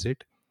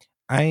opposite.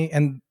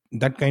 And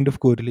that kind of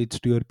correlates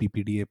to your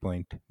PPDA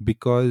point,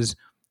 because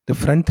the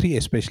front three,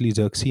 especially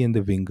Xerxes and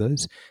the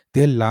wingers,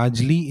 they're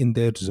largely in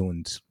their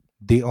zones.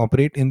 They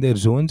operate in their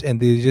zones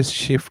and they just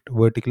shift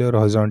vertically or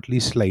horizontally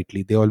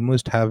slightly. They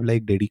almost have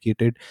like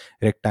dedicated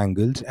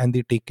rectangles, and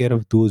they take care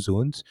of those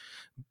zones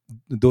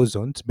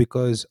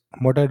because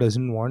Motta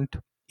doesn't want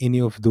any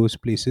of those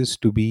places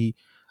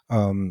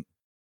um,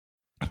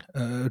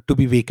 to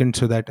be vacant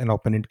so that an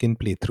opponent can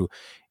play through.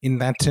 In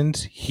that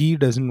sense, he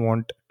doesn't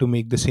want to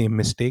make the same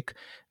mistake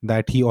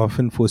that he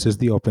often forces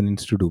the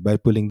opponents to do by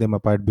pulling them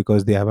apart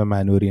because they have a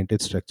man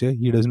oriented structure.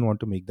 He doesn't want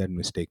to make that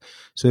mistake.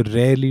 So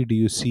rarely do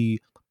you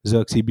see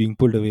Xerxes being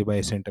pulled away by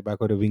a centre back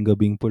or a winger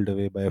being pulled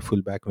away by a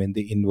full back when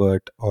they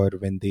invert or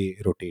when they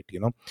rotate.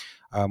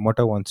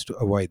 Mota wants to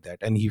avoid that,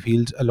 and he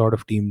feels a lot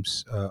of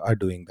teams are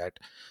doing that.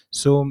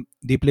 So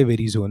they play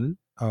very zonal.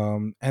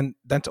 And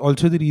that's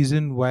also the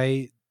reason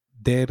why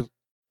their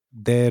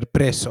their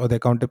press or their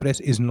counter press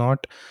is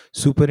not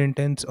super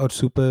intense or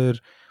super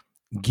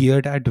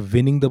geared at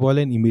winning the ball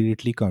and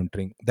immediately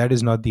countering. That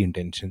is not the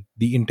intention.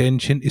 The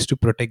intention is to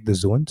protect the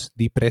zones.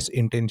 The press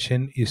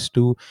intention is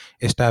to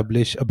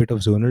establish a bit of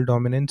zonal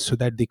dominance so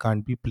that they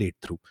can't be played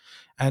through.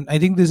 And I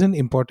think this is an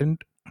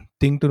important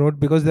thing to note,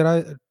 because there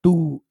are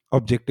two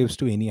objectives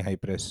to any high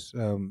press.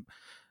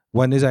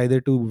 One is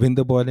either to win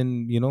the ball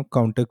and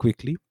counter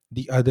quickly.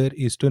 The other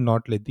is to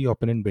not let the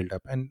opponent build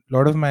up. And a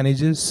lot of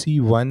managers see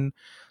one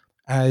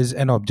as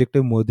an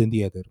objective more than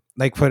the other.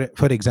 Like, for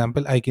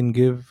example, I can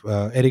give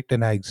Eric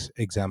Ten Hag's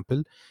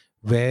example,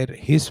 where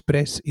his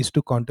press is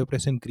to counter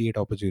press and create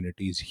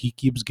opportunities. He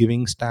keeps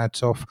giving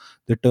stats of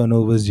the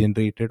turnovers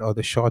generated or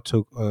the shots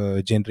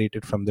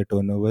generated from the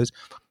turnovers,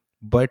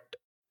 but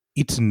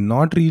it's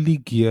not really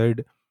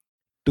geared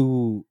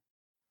to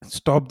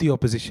stop the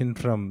opposition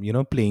from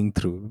playing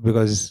through.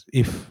 Because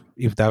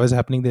if that was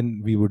happening,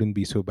 then we wouldn't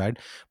be so bad.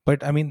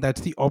 But I mean,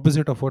 that's the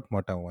opposite of what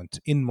Motta wants.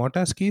 In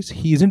Motta's case,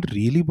 he isn't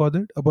really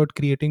bothered about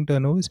creating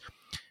turnovers,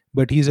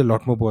 but he's a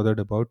lot more bothered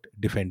about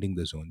defending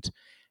the zones.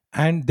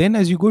 And then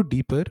as you go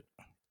deeper,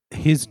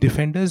 his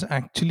defenders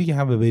actually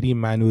have a very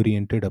man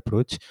oriented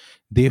approach.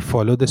 They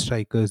follow the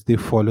strikers, they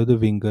follow the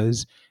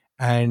wingers,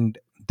 and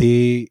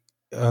they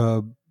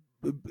uh,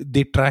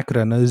 they track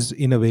runners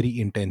in a very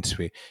intense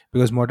way,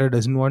 because Mota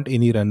doesn't want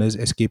any runners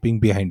escaping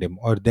behind him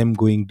or them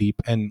going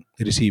deep and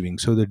receiving.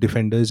 So the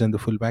defenders and the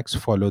fullbacks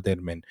follow their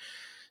men.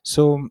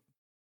 So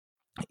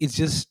it's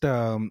just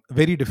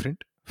very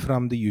different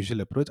from the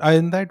usual approach.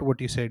 And that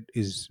what you said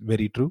is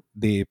very true.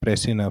 They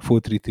press in a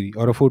 4-3-3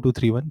 or a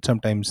 4-2-3-1.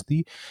 Sometimes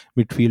the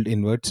midfield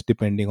inverts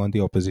depending on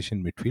the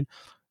opposition midfield.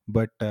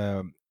 But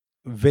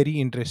very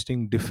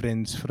interesting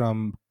difference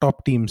from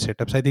top team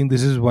setups. I think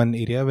this is one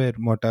area where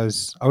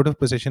Mota's out of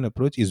possession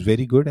approach is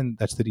very good, and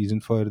that's the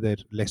reason for their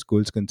less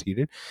goals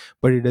conceded.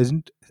 But it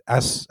doesn't,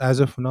 as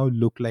of now,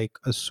 look like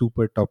a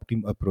super top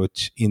team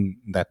approach in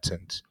that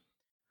sense.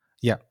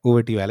 Yeah,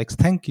 over to you, Alex.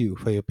 Thank you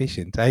for your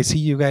patience. I see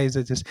you guys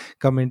are just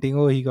commenting,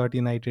 oh, he got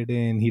United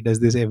in, he does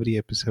this every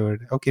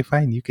episode. Okay,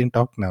 fine, you can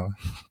talk now.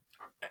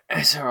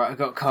 It's alright, I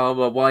got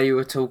karma. While you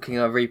were talking,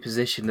 I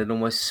repositioned and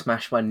almost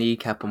smashed my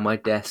kneecap on my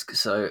desk.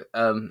 So,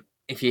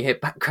 if you hear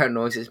background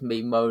noise, it's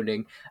me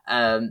moaning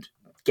and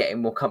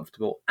getting more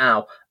comfortable.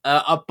 Ow.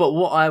 But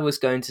what I was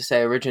going to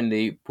say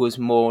originally was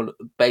more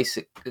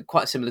basic,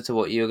 quite similar to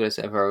what you were going to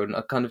say, Rowan.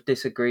 I kind of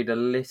disagreed a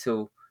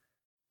little.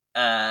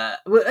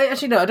 Well,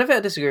 actually, no, I don't think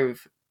I disagree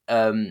with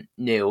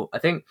Neil. I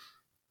think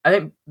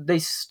they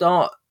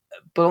start.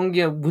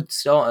 Bologna would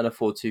start in a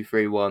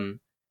 4-2-3-1,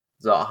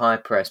 like a high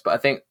press, but I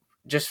think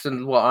just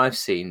from what I've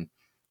seen,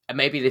 and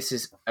maybe this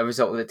is a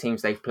result of the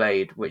teams they've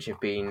played, which have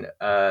been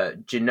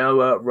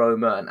Genoa,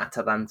 Roma, and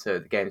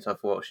Atalanta, the games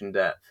I've watched in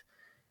depth,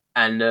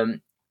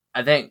 and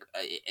I think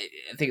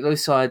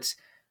those sides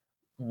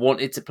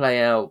wanted to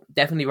play out.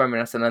 Definitely Roma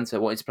and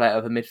Atalanta wanted to play out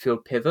of a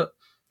midfield pivot.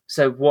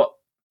 So what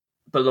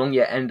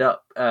Bologna end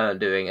up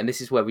doing, and this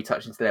is where we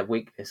touch into their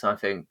weakness, I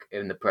think,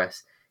 in the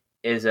press,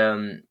 is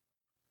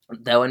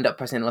they'll end up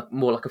pressing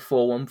more like a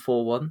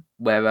 4-1-4-1,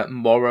 where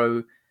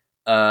Morrow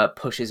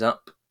pushes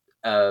up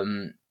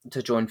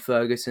to join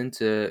Ferguson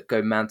to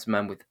go man to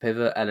man with the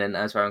pivot, and then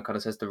as Ryan kind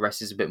of says, the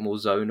rest is a bit more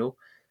zonal.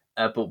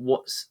 But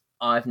what's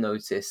I've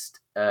noticed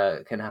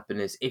can happen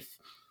is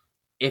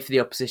if the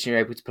opposition are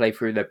able to play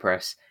through their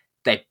press,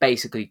 they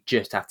basically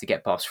just have to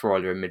get past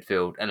Freuler in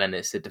midfield, and then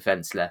it's the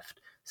defence left.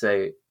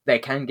 So they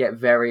can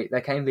leave their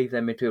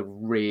midfield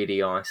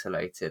really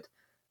isolated.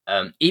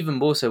 Even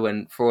more so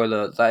when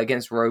Freuler, like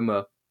against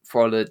Roma,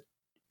 Freuler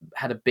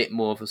had a bit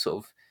more of a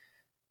sort of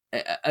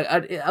I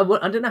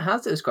don't know how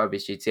to describe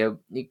his GTO,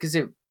 because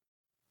it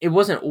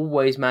wasn't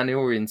always man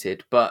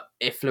oriented, but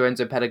if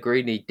Lorenzo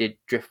Pellegrini did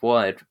drift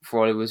wide,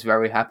 Freuler was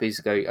very happy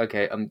to go,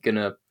 okay, I'm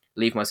gonna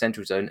leave my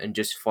central zone and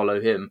just follow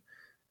him.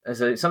 And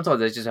so sometimes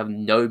they just have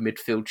no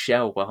midfield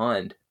shell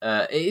behind.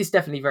 It is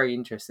definitely very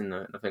interesting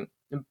though. I think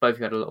both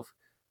you had a lot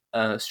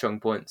of strong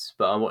points,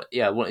 but I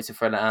wanted to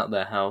throw that out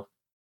there. How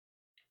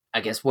I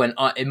guess when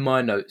in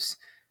my notes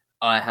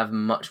I have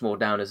much more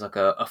down as like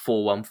a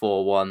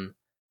 4-1-4-1,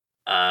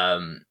 a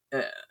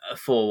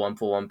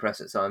 4-1-4-1 press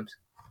at times.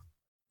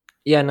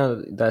 Yeah,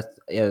 no,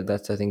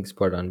 that's I think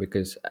spot on,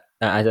 because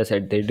as I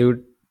said, they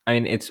do. I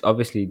mean, it's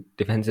obviously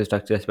defensive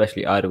structure,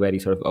 especially, are very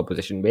sort of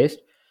opposition based,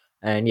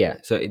 and yeah,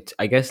 so it's,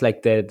 I guess,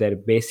 like their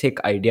basic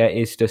idea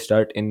is to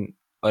start in,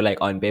 or like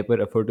on paper,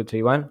 a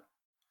 4-2-3-1.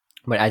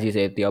 But as you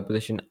say, if the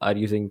opposition are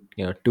using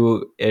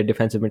two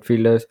defensive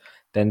midfielders,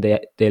 then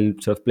they'll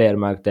sort of player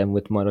mark them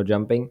with Moro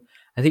jumping.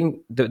 I think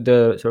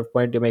the sort of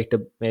point to make,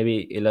 to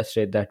maybe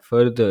illustrate that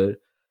further,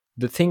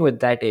 the thing with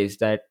that is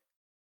that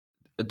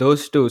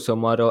those two,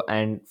 Somaro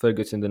and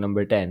Ferguson, the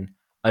number 10,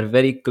 are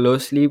very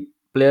closely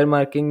player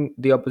marking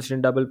the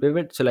opposition double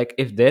pivot. So, like,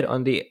 if they're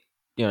on the,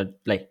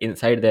 like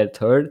inside their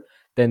third,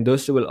 then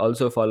those two will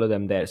also follow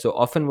them there. So,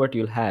 often what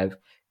you'll have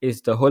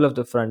is the whole of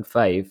the front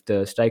five,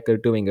 the striker,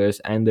 two wingers,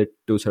 and the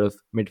two sort of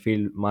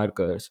midfield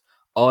markers,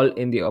 all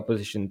in the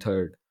opposition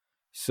third.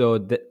 So,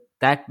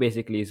 that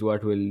basically is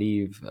what will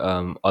leave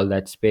all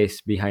that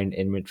space behind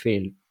in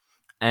midfield.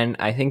 And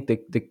I think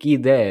the key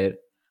there,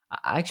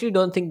 I actually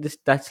don't think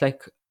that's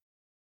like,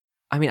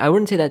 I mean, I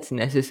wouldn't say that's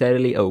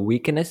necessarily a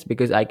weakness,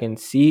 because I can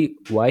see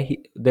why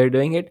they're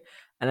doing it,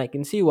 and I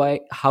can see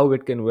why how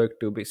it can work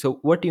too. So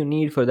what you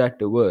need for that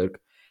to work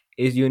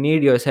is you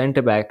need your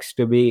center backs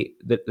to be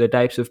the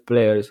types of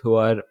players who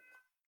are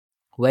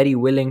very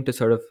willing to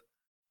sort of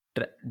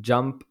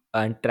jump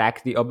and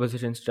track the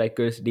opposition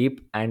strikers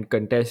deep and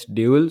contest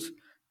duels.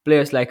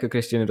 Players like a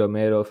Christian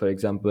Romero, for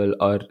example,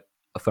 or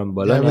from Yeah,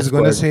 I Bologna was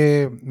gonna squad.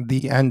 say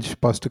the Ange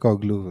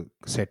Postecoglou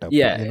setup,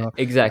 Yeah, a bit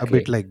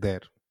exactly. like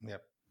there. Yeah.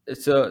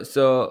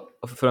 So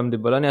from the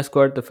Bologna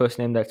squad, the first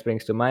name that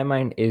springs to my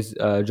mind is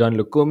John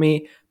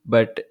Lucumi.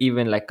 But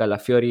even like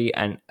Calafiori,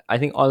 and I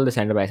think all the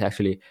centre backs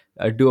actually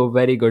do a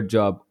very good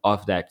job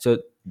of that. So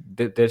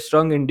they're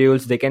strong in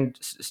duels. They can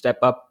step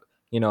up,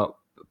 you know,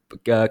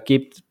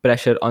 keep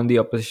pressure on the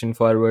opposition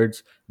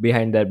forwards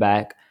behind their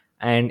back,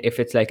 and if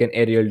it's like an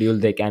aerial duel,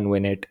 they can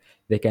win it.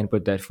 They can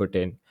put their foot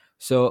in.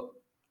 So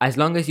as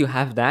long as you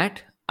have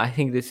that, I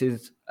think this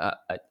is.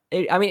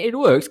 I mean, it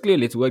works.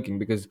 Clearly, it's working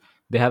because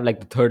they have like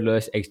the third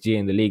lowest XG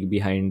in the league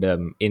behind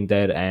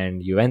Inter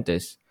and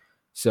Juventus.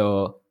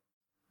 So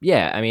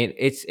yeah, I mean,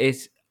 it's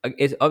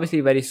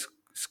obviously very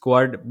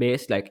squad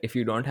based. Like if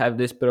you don't have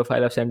this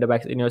profile of centre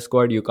backs in your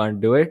squad, you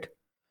can't do it.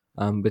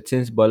 But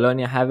since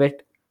Bologna have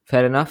it,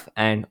 fair enough.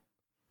 And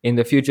in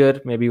the future,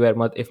 maybe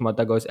if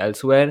Motta goes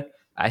elsewhere,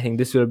 I think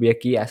this will be a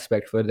key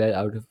aspect for their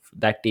out of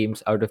that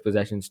team's out of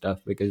possession stuff,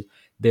 because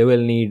they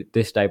will need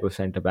this type of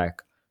centre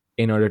back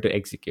in order to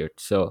execute.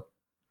 So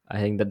I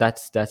think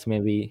that's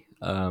maybe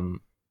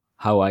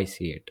how I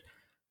see it.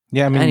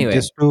 Yeah, I mean, Anyway,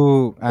 just to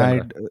go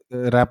on, go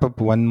on. wrap up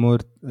one more,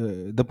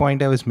 the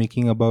point I was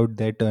making about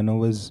their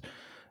turnovers,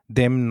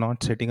 them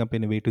not setting up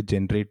in a way to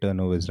generate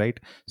turnovers, right?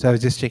 So I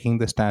was just checking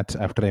the stats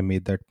after I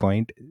made that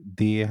point.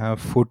 They have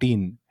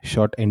 14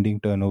 short ending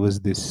turnovers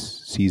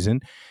this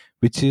season,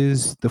 which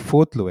is the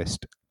fourth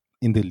lowest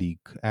in the league.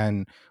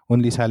 And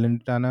only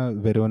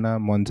Salernitana, Verona,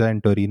 Monza,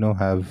 and Torino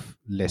have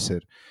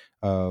lesser.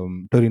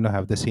 Torino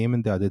have the same,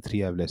 and the other three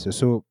have lesser.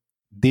 So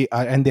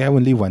and they have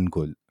only one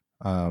goal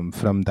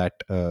from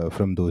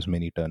those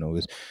many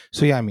turnovers.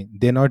 So yeah, I mean,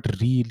 they're not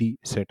really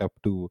set up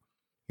to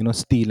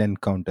steal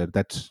and counter.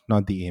 That's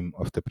not the aim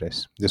of the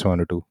press. Just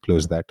wanted to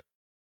close that.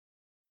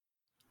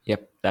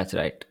 Yep, that's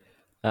right.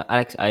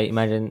 Alex, I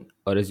imagine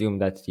or assume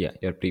that's, yeah,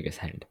 your previous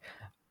hand.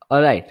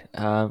 All right,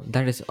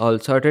 that is all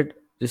sorted.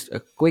 Just a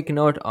quick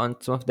note on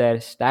some of their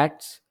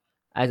stats.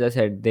 As I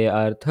said, they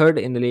are third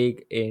in the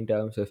league in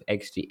terms of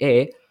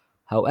XGA.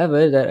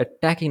 However, their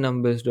attacking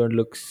numbers don't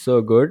look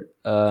so good.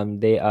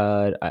 They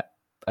are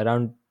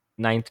around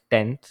ninth,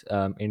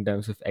 10th in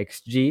terms of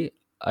XG,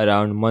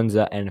 around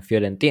Monza and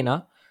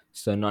Fiorentina.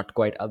 So not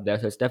quite up there.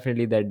 So it's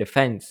definitely their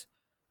defense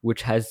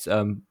which has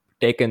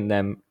taken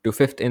them to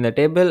fifth in the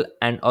table,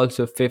 and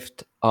also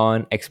fifth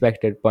on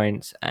expected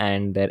points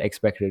and their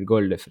expected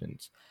goal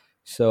difference.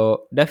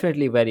 So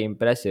definitely very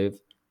impressive.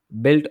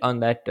 Built on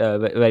that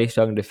very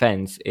strong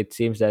defense, it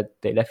seems that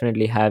they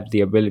definitely have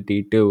the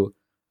ability to,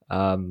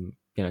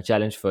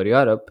 challenge for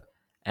Europe.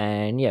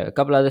 And yeah, a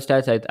couple other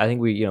stats. I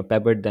think we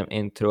peppered them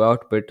in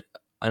throughout. But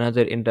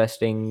another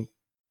interesting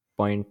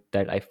point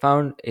that I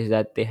found is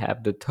that they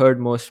have the third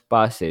most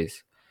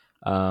passes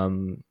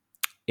um,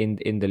 in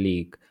the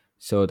league.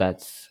 So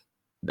that's,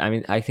 I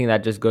mean, I think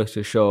that just goes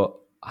to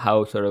show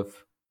how sort of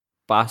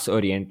pass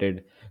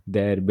oriented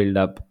their build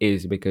up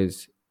is,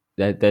 because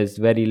there's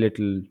very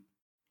little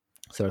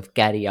sort of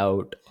carry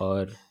out,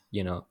 or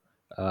you know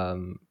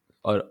um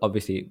or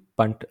obviously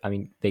punt. I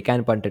mean, they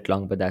can punt it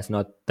long, but that's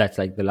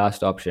like the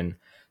last option.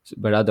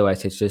 But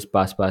otherwise it's just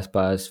pass, pass,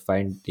 pass,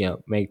 find,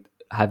 make,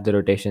 have the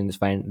rotations,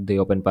 find the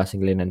open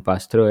passing lane and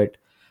pass through it.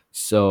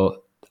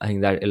 So I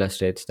think that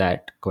illustrates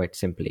that quite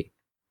simply.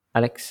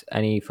 Alex,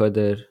 any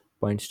further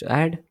points to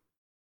add?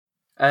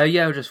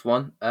 Yeah, just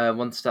one.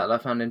 One stat that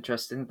I found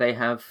interesting. They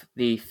have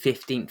the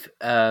 15th.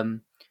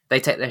 They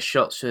take their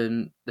shots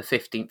from the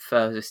 15th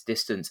furthest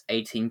distance,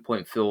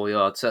 18.4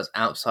 yards. So that's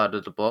outside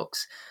of the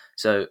box.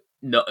 So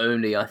not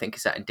only I think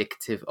is that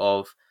indicative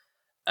of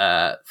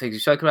things we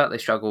spoke about, they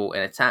struggle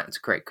in attack to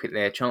create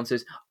clear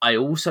chances. I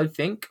also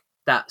think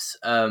that's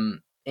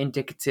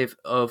indicative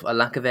of a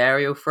lack of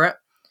aerial threat,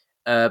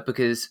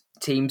 because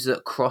teams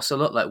that cross a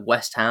lot, like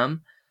West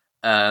Ham,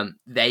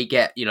 they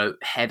get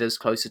headers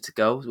closer to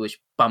goals, which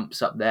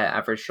bumps up their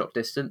average shot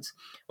distance.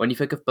 When you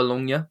think of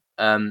Bologna,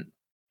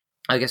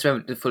 I guess we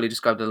haven't fully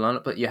described the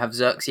lineup, but you have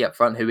Xerxes up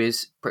front, who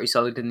is pretty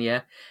solid in the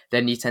air.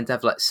 Then you tend to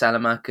have like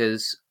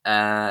Salamakers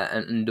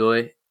and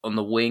Ndoye on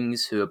the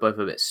wings, who are both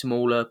a bit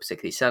smaller,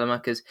 particularly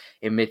Salamakers.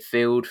 In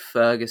midfield,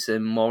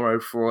 Ferguson, Morrow,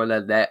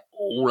 Freuler, they're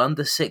all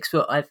under 6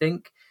 foot, I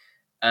think.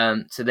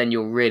 So then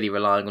you're really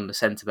relying on the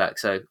centre back.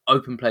 So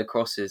open play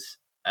crosses,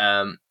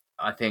 I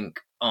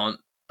think, aren't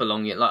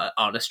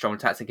a strong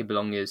tactic in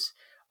Bologna's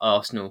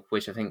Arsenal,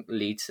 which I think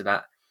leads to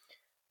that.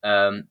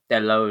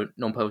 Their low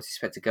non-penalty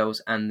expected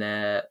goals and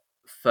their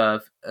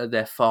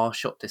far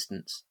shot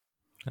distance.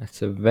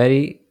 That's a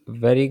very,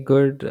 very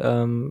good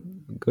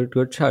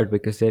chart,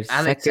 because they're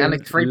Alex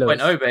second 3.0,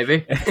 lowest.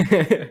 baby.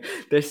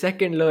 They're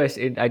second lowest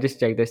in. I just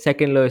checked. They're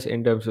second lowest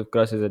in terms of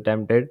crosses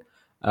attempted,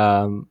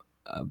 um,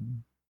 uh,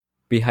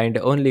 behind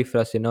only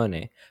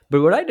Frosinone.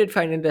 But what I did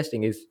find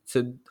interesting is,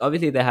 so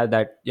obviously they have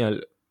that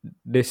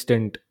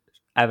distant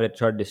average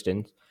shot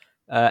distance.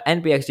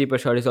 NPXG per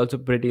shot is also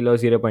pretty low,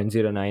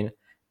 0.09.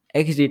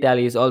 XG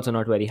tally is also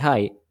not very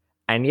high,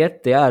 and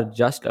yet they are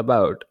just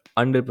about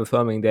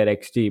underperforming their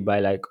XG by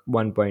like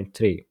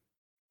 1.3.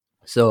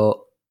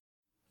 So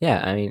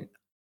yeah, I mean,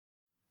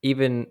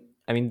 even,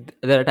 I mean,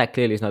 their attack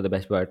clearly is not the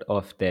best part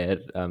of their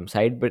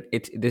side, but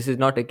this is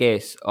not a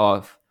case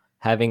of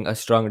having a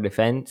strong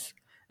defense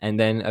and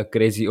then a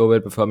crazy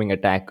overperforming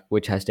attack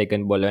which has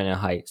taken Bologna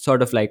high,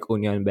 sort of like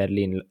Union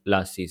Berlin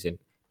last season.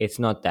 It's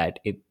not that.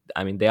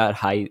 I mean, they are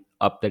high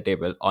up the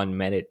table on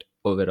merit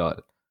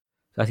overall.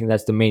 So I think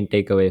that's the main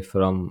takeaway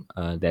from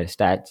their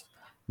stats.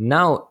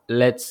 Now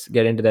let's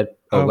get into that.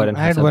 Oh, Varun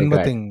I has had one something more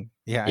to add. thing.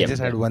 Yeah, I Yep. just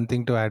Yeah. had one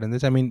thing to add on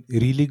this. I mean,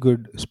 really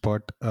good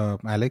spot,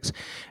 Alex.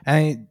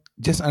 And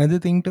just another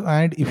thing to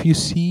add, if you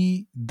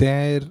see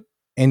their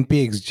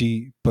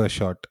NPXG per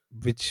shot,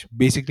 which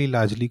basically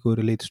largely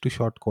correlates to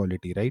shot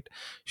quality, right?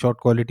 Shot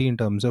quality in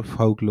terms of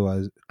how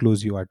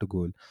close you are to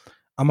goal.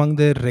 Among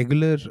their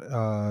regular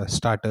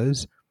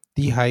starters,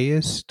 the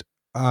highest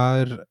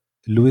are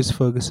Lewis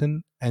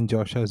Ferguson and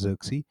Joshua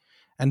Zirkzee,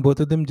 and both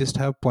of them just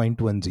have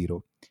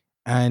 0.10.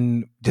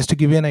 And just to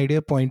give you an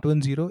idea,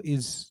 0.10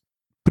 is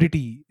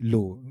pretty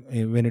low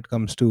when it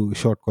comes to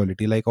shot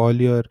quality. Like all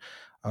your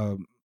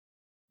um,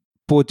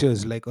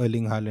 poachers like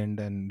Erling Haaland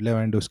and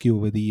Lewandowski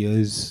over the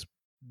years,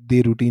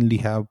 they routinely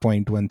have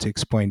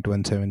 0.16,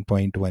 0.17,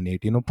 0.18.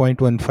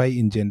 0.15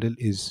 in general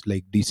is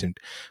like decent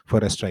for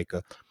a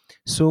striker.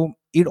 So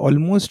it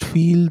almost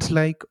feels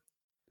like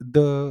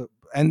the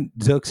and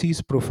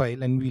Xerxes'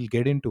 profile, and we'll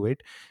get into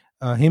it.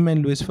 Him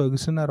and Lewis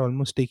Ferguson are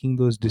almost taking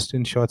those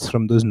distance shots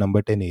from those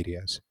number 10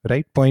 areas,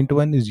 right? Point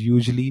one is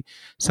usually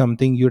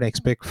something you'd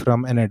expect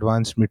from an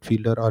advanced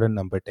midfielder or a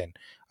number 10,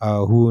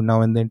 who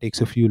now and then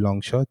takes a few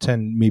long shots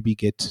and maybe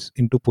gets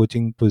into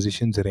poaching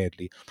positions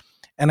rarely.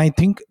 And I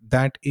think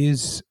that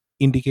is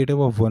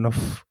indicative of one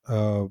of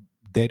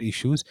their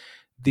issues.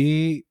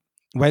 They,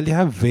 while they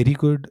have very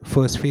good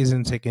first phase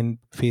and second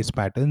phase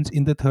patterns,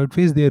 in the third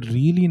phase they're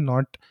really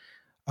not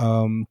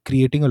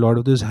creating a lot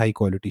of those high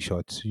quality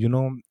shots.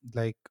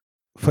 Like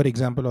for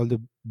example, all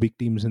the big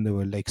teams in the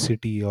world, like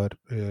City or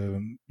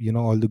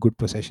all the good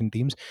possession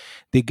teams,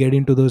 they get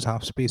into those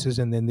half spaces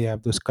and then they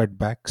have those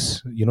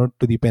cutbacks,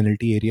 to the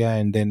penalty area,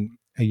 and then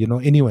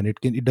anyone,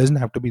 it doesn't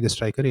have to be the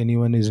striker,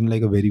 anyone is in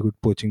like a very good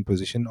poaching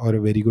position or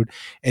a very good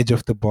edge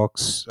of the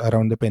box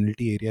around the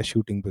penalty area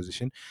shooting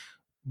position.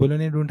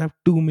 Bologna don't have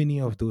too many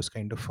of those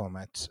kind of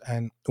formats.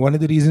 And one of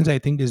the reasons I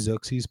think is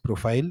Xerxes'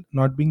 profile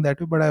not being that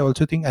way. But I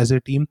also think as a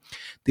team,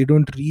 they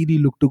don't really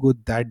look to go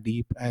that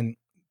deep and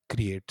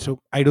create.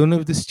 So I don't know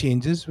if this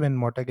changes when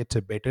Motta gets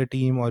a better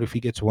team or if he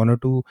gets one or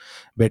two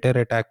better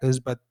attackers,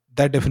 but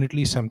that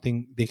definitely is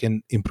something they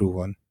can improve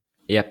on.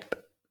 Yep.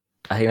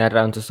 I think that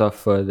rounds us off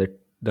for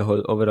the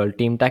whole overall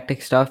team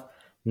tactic stuff.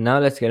 Now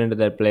let's get into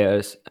their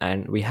players,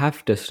 and we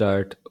have to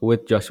start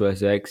with Joshua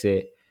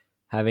Zirkzee,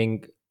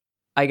 having,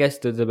 I guess,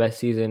 the best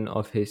season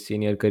of his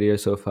senior career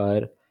so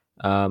far.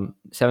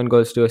 7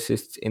 goals, 2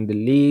 assists in the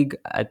league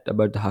at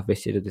about the halfway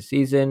stage of the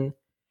season.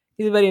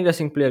 He's a very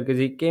interesting player because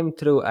he came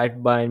through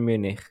at Bayern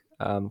Munich.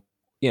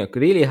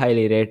 Really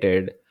highly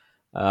rated.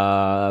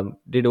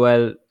 Did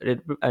well.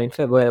 I mean,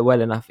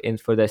 well enough in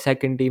for the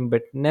second team,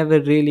 but never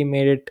really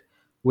made it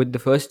with the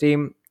first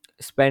team.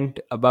 Spent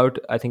about,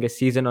 I think, a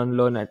season on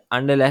loan at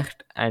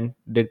Anderlecht and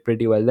did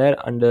pretty well there.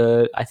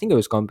 Under, I think it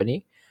was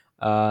Company,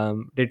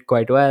 did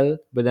quite well,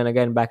 but then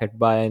again back at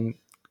Bayern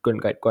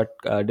couldn't quite.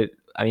 I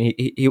mean,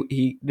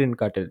 he didn't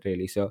cut it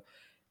really. So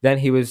then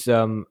he was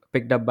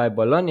picked up by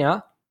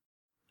Bologna,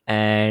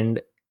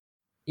 and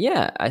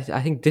yeah, I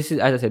think this is,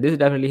 as I said, this is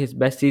definitely his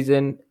best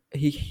season.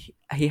 He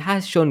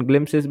has shown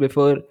glimpses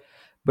before,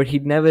 but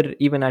he'd never,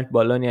 even at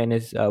Bologna in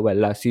his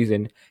last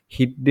season,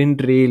 he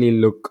didn't really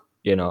look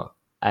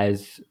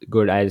as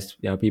good as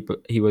people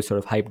he was sort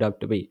of hyped up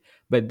to be.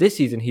 But this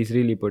season he's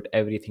really put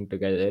everything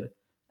together,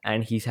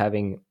 and he's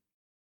having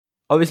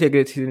obviously a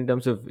great season in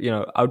terms of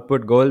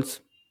output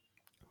goals,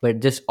 but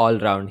just all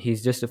round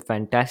he's just a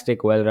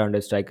fantastic,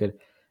 well-rounded striker.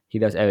 He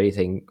does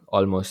everything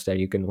almost that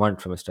you can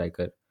want from a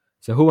striker.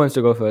 So who wants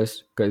to go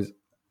first? Because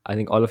I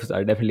think all of us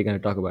are definitely going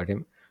to talk about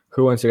him.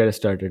 Who wants to get us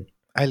started?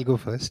 I'll go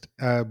first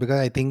because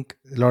I think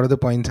a lot of the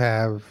points I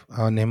have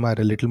on him are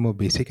a little more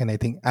basic, and I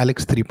think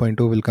Alex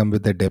 3.0 will come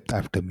with the depth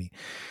after me.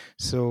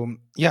 So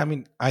yeah, I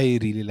mean, I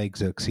really like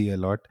Xerxes a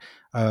lot.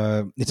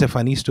 It's a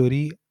funny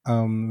story.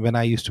 When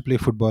I used to play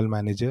Football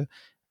Manager,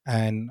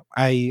 and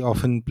I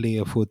often play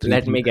a four three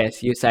Let three. me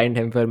guess, you signed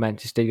him for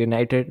Manchester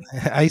United.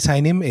 I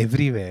sign him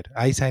everywhere.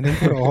 I sign him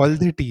for all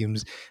the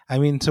teams. I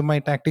mean, so my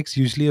tactics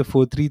usually a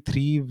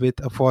 4-3-3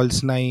 with a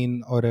false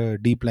nine or a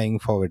deep lying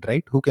forward,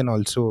 right? Who can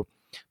also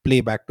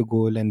play back to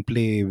goal and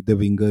play the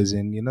wingers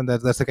in.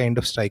 That's the kind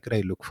of striker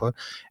I look for.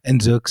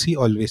 And Xerxes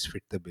always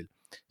fit the bill.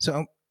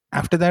 So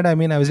after that, I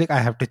mean, I was like, I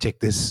have to check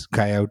this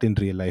guy out in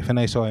real life. And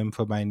I saw him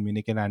for Bayern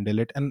Munich and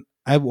Anderlecht, and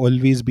I've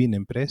always been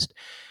impressed.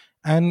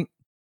 And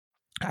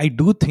I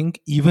do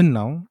think even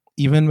now,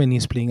 even when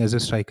he's playing as a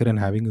striker and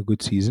having a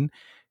good season,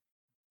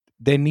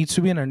 there needs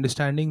to be an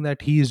understanding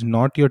that he is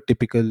not your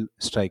typical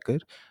striker.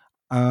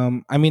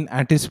 I mean,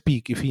 at his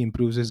peak, if he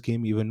improves his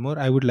game even more,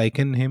 I would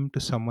liken him to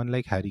someone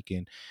like Harry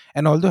Kane.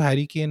 And although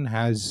Harry Kane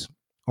has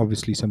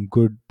obviously some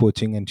good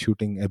poaching and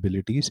shooting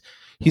abilities,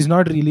 he's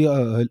not really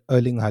a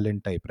Erling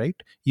Haaland type, right?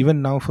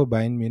 Even now for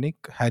Bayern Munich,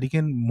 Harry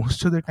Kane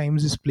most of the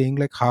times is playing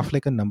like half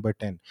like a number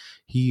 10.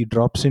 He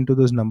drops into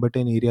those number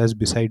 10 areas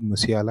beside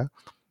Musiala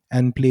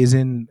and plays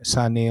in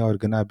Sane or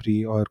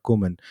Gnabry or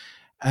Koeman,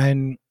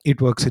 and it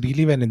works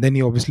really well. And then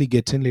he obviously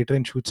gets in later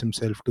and shoots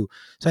himself too.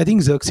 So I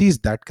think Xerxes is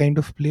that kind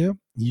of player.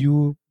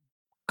 You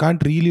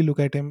can't really look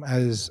at him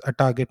as a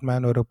target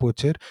man or a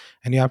poacher,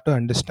 and you have to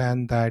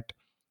understand that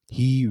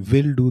he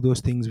will do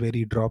those things where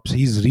he drops.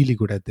 He's really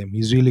good at them.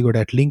 He's really good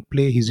at link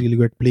play. He's really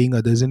good at playing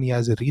others in. He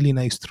has a really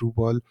nice through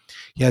ball.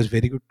 He has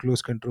very good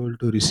close control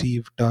to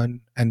receive,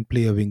 turn, and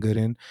play a winger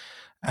in.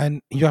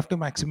 And you have to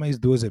maximize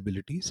those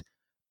abilities.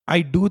 I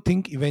do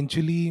think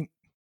eventually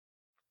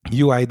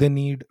you either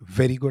need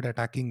very good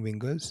attacking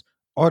wingers,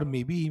 or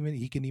maybe even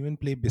he can even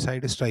play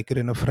beside a striker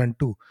in a front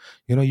too.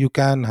 You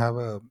can have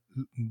a,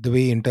 the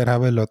way Inter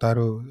have a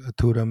Lautaro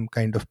Thuram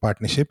kind of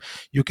partnership,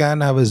 you can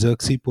have a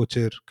Xerxes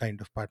Pocher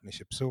kind of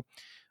partnership. So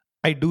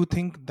I do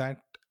think that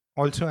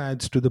also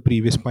adds to the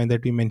previous point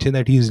that we mentioned,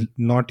 that he's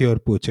not your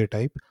poacher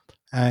type.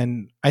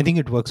 And I think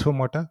it works for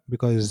Motta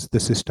because the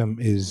system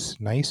is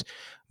nice.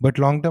 But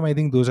long term, I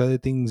think those are the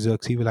things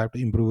Xerxes will have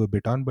to improve a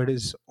bit on. But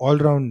his all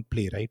round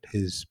play, right?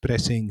 His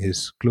pressing,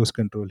 his close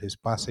control, his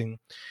passing,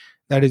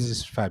 that is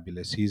just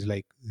fabulous. He's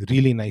like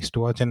really nice to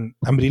watch. And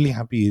I'm really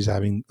happy he's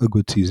having a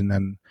good season,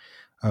 and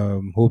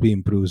hope he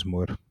improves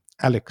more.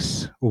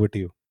 Alex, over to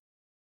you.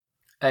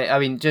 I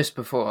mean, just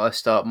before I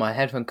start, my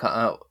headphone cut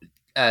out.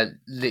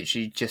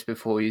 Literally just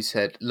before you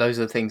said loads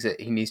of things that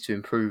he needs to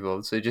improve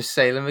on. So just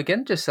say them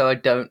again, just so I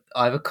don't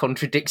either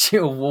contradict you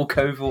or walk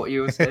over what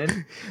you were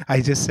saying. I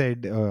just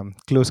said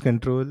close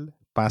control,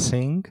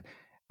 passing,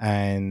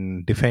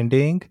 and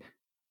defending.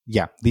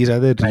 Yeah, these are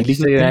the really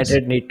Manchester good things.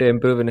 United need to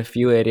improve in a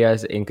few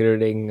areas,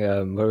 including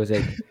what was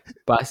it,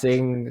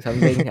 passing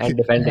something and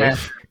defending.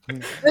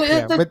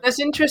 Yeah, but That's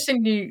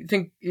interesting. You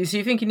think? So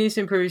you think he needs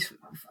to improve his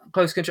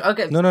close control?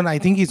 Okay. no, no, no. I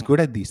think he's good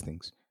at these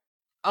things.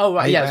 Oh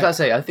right, I, yeah. I was I, about to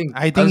say. I think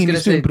I I think was he going to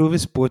needs to say. improve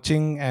his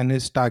poaching and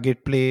his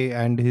target play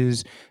and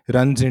his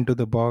runs into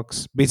the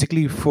box.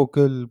 Basically,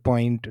 focal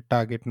point,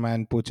 target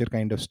man, poacher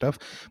kind of stuff.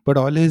 But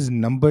all his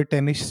number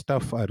 10ish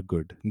stuff are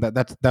good.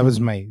 That was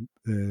my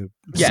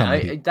Yeah,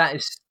 summary.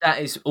 that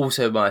is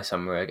also my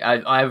summary.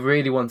 I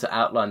really want to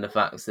outline the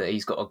facts that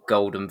he's got a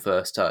golden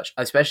first touch,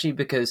 especially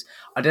because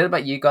I don't know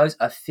about you guys.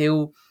 I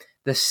feel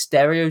the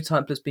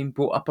stereotype that's been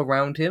brought up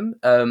around him.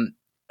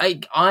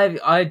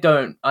 I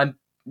don't. I'm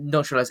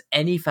not sure that's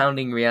any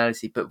founding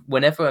reality, but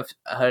whenever I've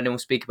heard anyone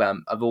speak about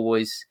him, I've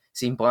always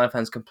seen Bayern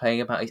fans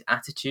complaining about his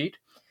attitude,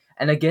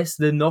 and I guess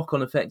the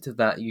knock-on effect of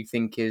that you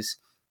think is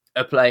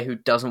a player who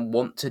doesn't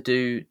want to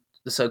do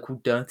the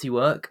so-called dirty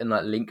work and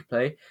like link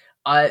play.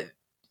 I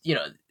you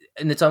know,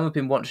 in the time I've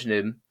been watching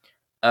him,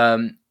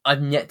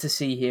 I've yet to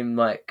see him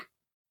like.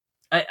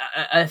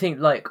 I think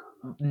like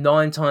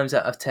 9 times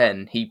out of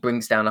 10, he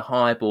brings down a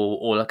high ball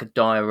or like a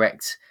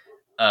direct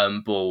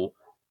ball,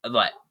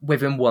 like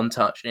within one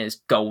touch, and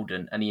it's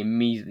golden, and he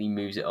immediately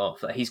moves it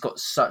off. Like he's got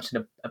such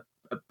a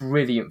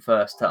brilliant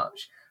first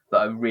touch that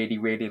I really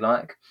really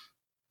like,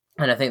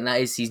 and I think that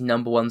is his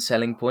number one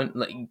selling point.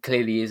 Like he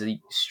clearly is a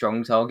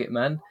strong target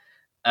man.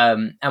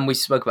 And we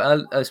spoke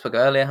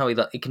earlier how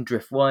he can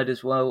drift wide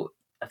as well.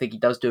 I think he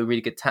does do a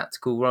really good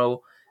tactical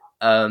role.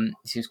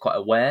 He seems quite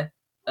aware,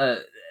 uh,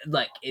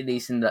 like at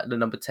least in the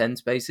number 10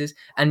 spaces.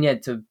 And yeah,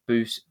 to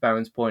boost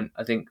Baron's point,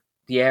 I think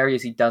the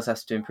areas he does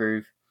have to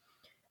improve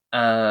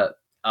uh,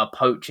 are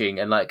poaching,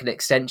 and like an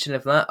extension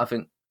of that. I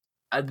think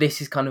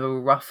this is kind of a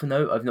rough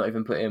note. I've not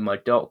even put it in my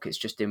doc. It's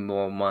just in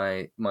more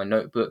my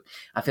notebook.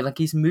 I feel like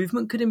his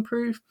movement could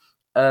improve.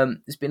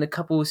 There's been a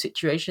couple of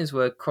situations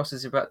where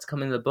crosses are about to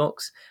come in the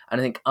box, and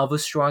I think other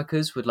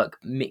strikers would like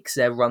mix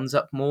their runs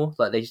up more.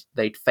 Like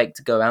they'd fake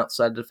to go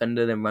outside the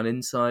defender, then run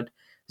inside.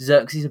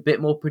 Xerxes is a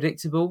bit more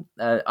predictable.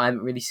 I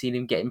haven't really seen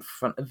him get in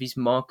front of his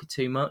marker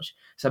too much,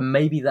 so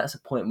maybe that's a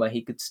point where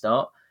he could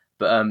start.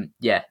 But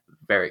yeah,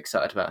 very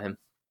excited about him.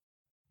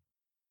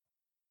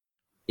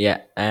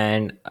 Yeah,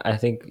 and I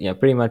think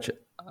pretty much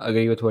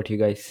agree with what you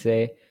guys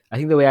say. I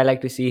think the way I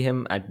like to see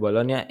him at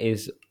Bologna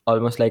is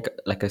almost like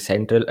a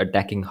central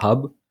attacking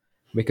hub,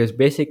 because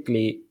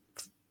basically,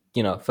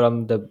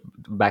 from the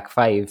back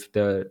five,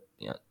 the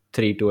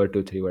 3-2 or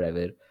 2-3,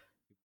 whatever,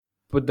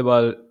 put the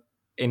ball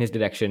in his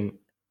direction.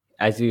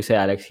 As you say,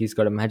 Alex, he's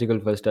got a magical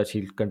first touch.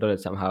 He'll control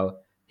it somehow.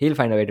 He'll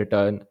find a way to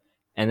turn,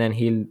 and then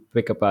he'll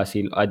pick a pass.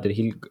 He'll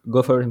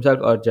go for it himself,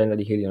 or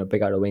generally he'll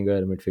pick out a winger,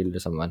 a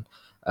midfielder, someone.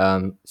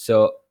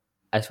 So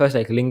as far as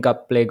like link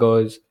up play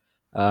goes,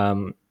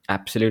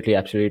 absolutely,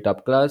 absolutely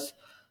top class.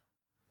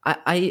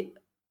 I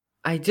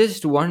I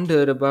just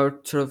wonder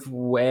about sort of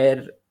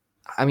where,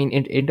 I mean,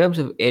 in terms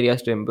of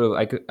areas to improve.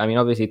 I mean,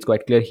 obviously, it's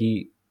quite clear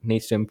he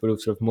needs to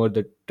improve sort of more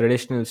the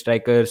traditional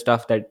striker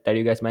stuff that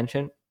you guys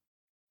mentioned.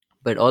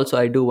 But also,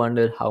 I do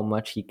wonder how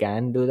much he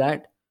can do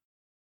that.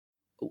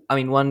 I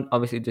mean, one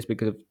obviously just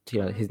because of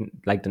his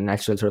like the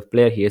natural sort of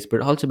player he is,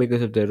 but also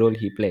because of the role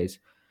he plays.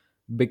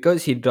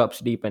 Because he drops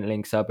deep and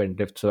links up and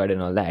drifts wide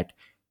and all that.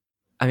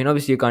 I mean,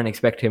 obviously, you can't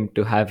expect him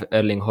to have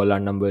Erling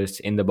Haaland numbers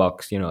in the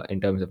box,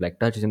 in terms of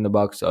like touches in the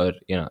box or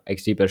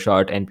XG per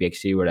shot,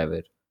 NPXG,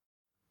 whatever.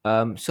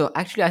 So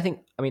actually,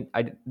 I mean,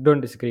 I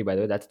don't disagree. By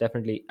the way, that's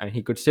definitely. I mean,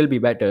 he could still be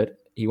better.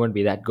 He won't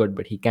be that good,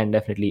 but he can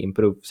definitely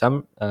improve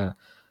some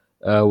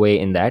way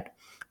in that.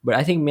 But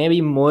I think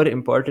maybe more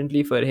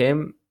importantly for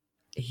him,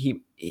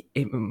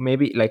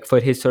 maybe like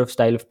for his sort of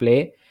style of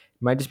play,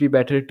 Might just be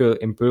better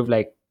to improve,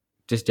 like,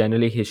 just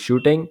generally his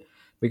shooting,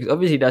 because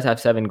obviously he does have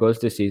 7 goals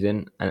this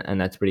season,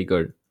 and that's pretty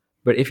good.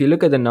 But if you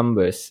look at the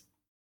numbers,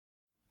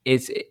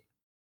 it's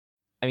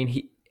I mean,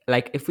 he,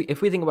 like, if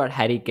we think about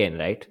Harry Kane,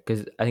 right?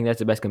 Because I think that's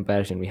the best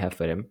comparison we have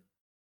for him.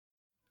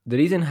 The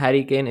reason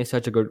Harry Kane is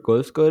such a good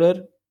goal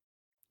scorer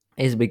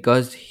is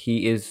because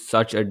he is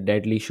such a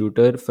deadly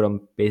shooter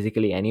from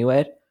basically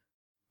anywhere.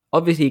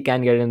 Obviously, he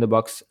can get in the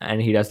box,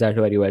 and he does that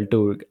very well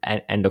too,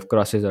 end of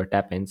crosses or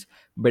tap ins.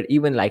 But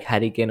even like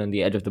Harry Kane on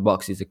the edge of the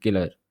box is a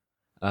killer.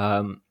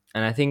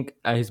 And I think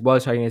his ball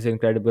striking is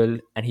incredible,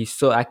 and he's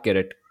so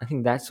accurate. I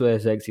think that's where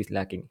Zegs is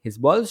lacking. His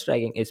ball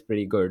striking is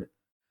pretty good,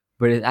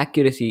 but his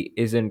accuracy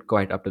isn't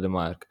quite up to the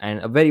mark. And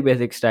a very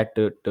basic stat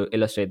to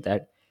illustrate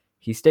that: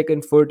 he's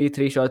taken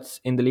 43 shots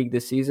in the league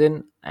this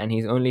season, and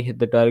he's only hit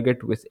the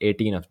target with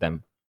 18 of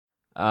them.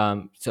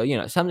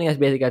 So something as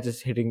basic as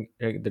just hitting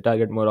the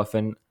target more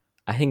often,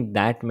 I think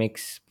that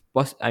makes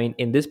I mean,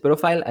 in this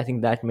profile, I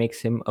think that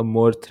makes him a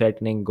more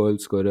threatening goal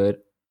scorer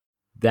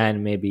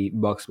than maybe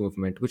box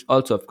movement, which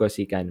also, of course,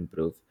 he can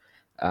improve.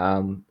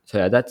 So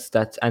yeah, that's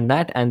and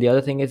that, and the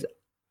other thing is,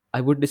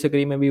 I would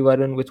disagree, maybe,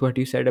 Varun, with what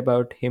you said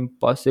about him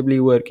possibly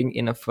working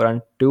in a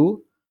front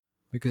two,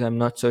 because I'm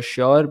not so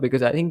sure.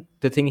 Because I think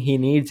the thing he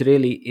needs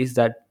really is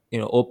that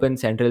open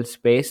central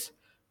space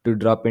to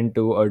drop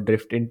into or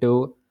drift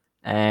into,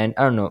 and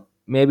I don't know,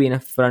 maybe in a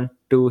front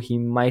two he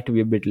might be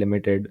a bit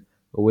limited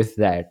with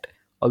that.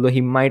 Although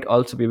he might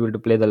also be able to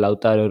play the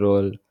Lautaro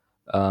role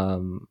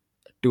um,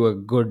 to a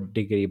good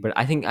degree, but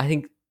I think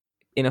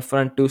in a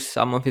front two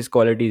some of his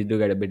qualities do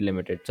get a bit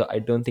limited. So I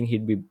don't think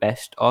he'd be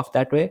best off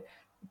that way,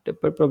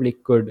 but probably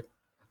could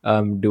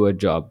do a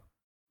job.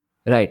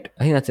 Right.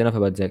 I think that's enough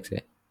about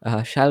Zexe.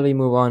 Shall we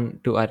move on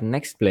to our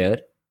next player,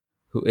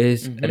 who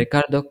is Hmm.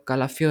 Riccardo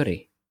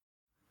Calafiori?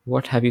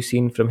 What have you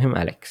seen from him,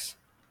 Alex?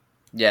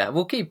 Yeah,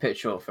 we'll keep it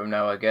short from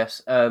now, I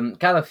guess.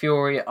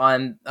 Calafiori,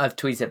 I've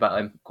tweeted about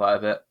him quite a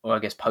bit, or I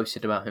guess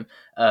posted about him.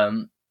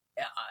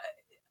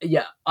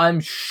 Yeah,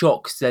 I'm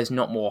shocked there's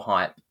not more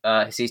hype.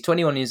 So he's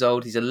 21 years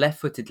old. He's a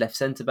left-footed left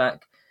centre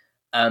back.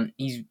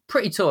 He's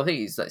pretty tall. I think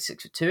he's like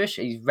 6'2"ish.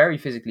 He's very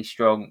physically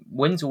strong,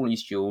 wins all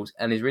his duels,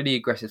 and is really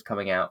aggressive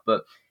coming out.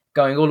 But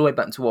going all the way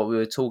back to what we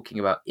were talking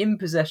about in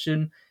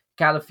possession,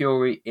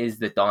 Calafiori is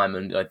the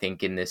diamond, I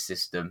think, in this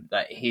system.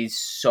 That he's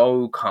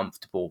so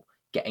comfortable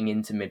getting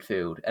into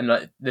midfield. And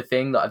like the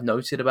thing that I've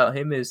noted about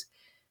him is,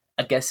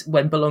 I guess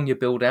when Bologna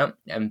build out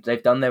and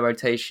they've done their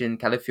rotation,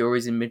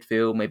 Calafiori's in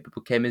midfield, maybe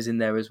Bukema's in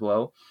there as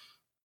well.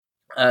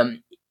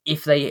 Um,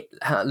 if they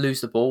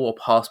lose the ball or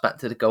pass back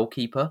to the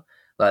goalkeeper,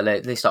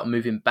 like they start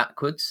moving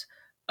backwards,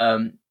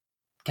 um,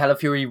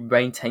 Calafiori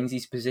maintains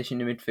his position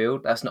in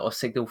midfield. That's not a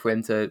signal for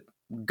him to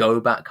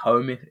go back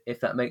home, if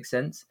that makes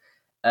sense.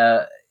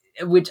 Uh,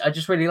 which I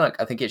just really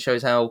like. I think it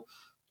shows how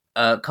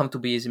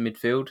comfortable he is in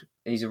midfield.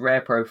 He's a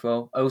rare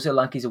profile. I also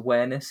like his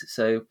awareness.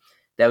 So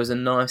there was a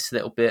nice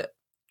little bit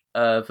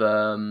of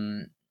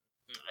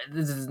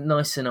there's a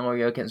nice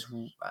scenario against,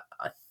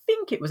 I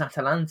think it was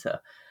Atalanta.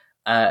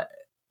 Uh,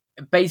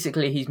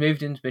 Basically, he's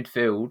moved into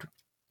midfield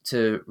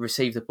to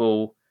receive the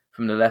ball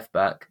from the left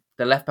back.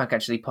 The left back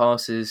actually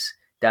passes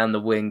down the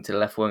wing to the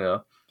left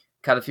winger.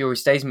 Calafiori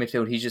stays in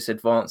midfield. He just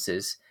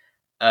advances,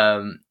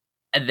 and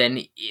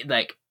then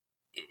like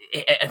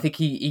I think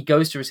he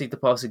goes to receive the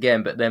pass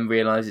again, but then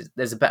realizes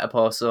there's a better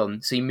pass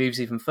on, so he moves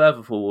even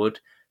further forward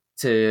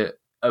to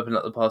open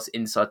up the pass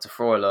inside to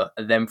Freuler,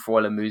 and then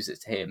Freuler moves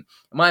it to him.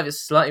 I might have it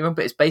slightly wrong,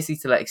 but it's basically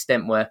to that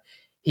extent where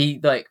he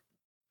like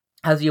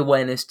has the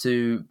awareness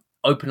to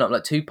open up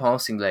like two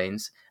passing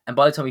lanes, and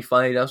by the time he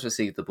finally does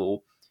receive the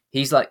ball,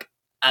 he's like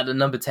at the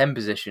number 10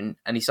 position,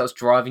 and he starts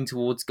driving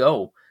towards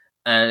goal.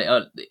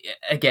 And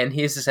again,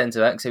 here's the centre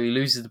back, so he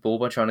loses the ball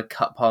by trying to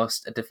cut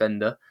past a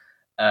defender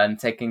and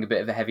taking a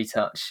bit of a heavy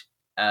touch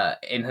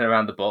in and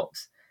around the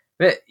box.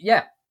 But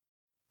yeah,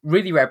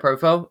 really rare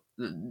profile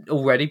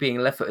already, being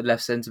a left-footed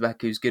left centre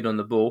back who's good on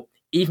the ball.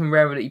 Even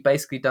rarer that he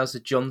basically does the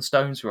John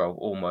Stones role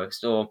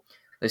almost, or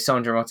the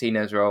Sandro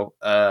Martinez role,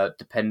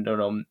 depending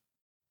on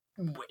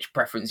which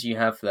preference you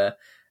have there.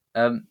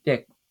 Yeah,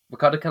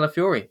 Ricardo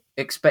Calafiori.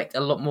 Expect a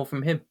lot more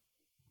from him.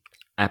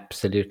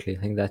 Absolutely. I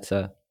think that's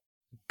a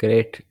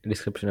great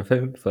description of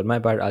him. For my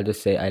part, I'll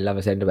just say I love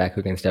a centre back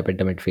who can step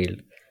into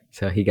midfield.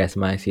 So he gets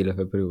my seal of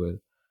approval.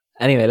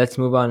 Anyway, let's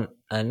move on.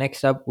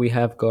 Next up, we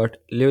have got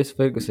Lewis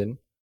Ferguson.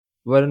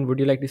 Warren, would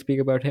you like to speak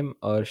about him,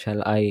 or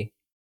shall I?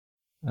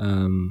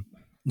 Um,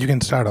 You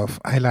can start off.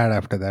 I'll add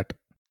after that.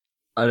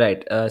 All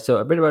right. So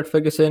a bit about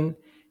Ferguson.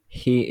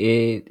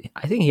 I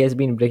think he has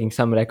been breaking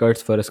some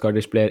records for a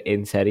Scottish player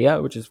in Serie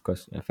A, which is of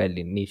course a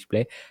fairly niche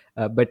play.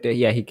 But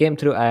yeah, he came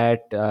through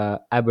at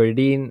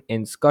Aberdeen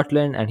in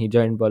Scotland, and he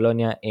joined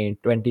Bologna in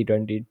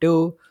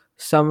 2022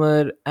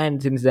 summer.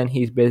 And since then,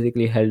 he's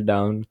basically held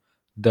down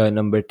the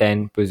number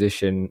 10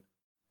 position.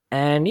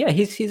 And yeah,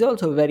 he's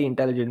also very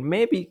intelligent.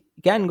 Maybe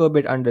can go a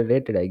bit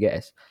underrated, I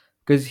guess,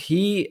 because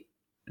he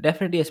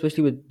definitely,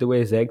 especially with the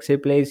way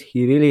Zegse plays,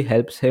 he really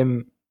helps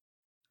him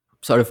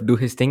sort of do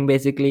his thing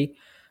basically.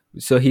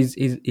 So he's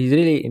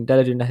really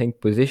intelligent, I think,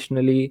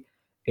 positionally.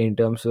 in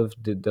terms of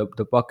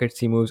the pockets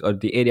he moves or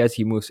the areas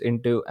he moves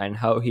into, and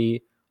how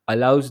he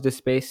allows the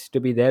space to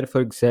be there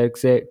for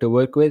Xerxe to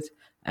work with.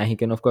 And he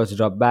can, of course,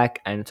 drop back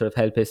and sort of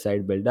help his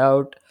side build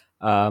out,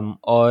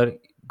 or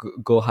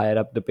go higher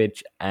up the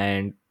pitch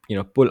and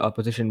pull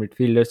opposition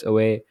midfielders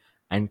away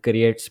and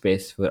create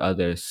space for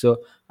others. So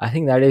I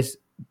think that is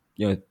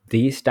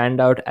the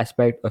standout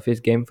aspect of his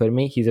game for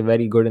me. He's a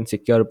very good and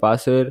secure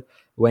passer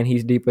when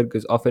he's deeper,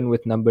 because often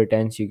with number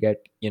 10s you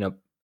get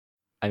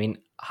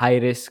high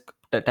risk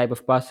type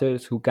of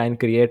passers who can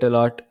create a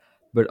lot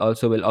but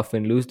also will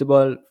often lose the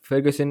ball.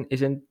 Ferguson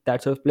isn't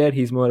that sort of player.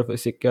 He's more of a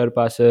secure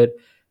passer,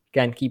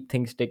 can keep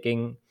things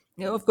ticking.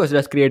 Of course,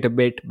 does create a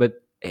bit, but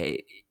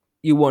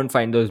you won't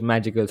find those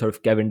magical sort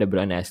of Kevin De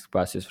Bruyne-esque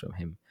passes from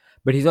him.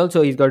 But he's got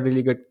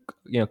really good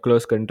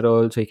close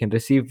control, so he can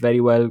receive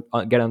very well,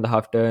 get on the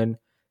half turn,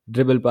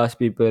 dribble past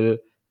people.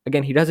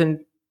 Again, he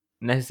doesn't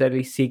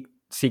necessarily seek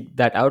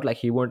that out. Like,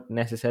 he won't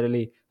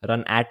necessarily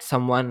run at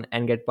someone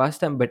and get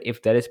past them, but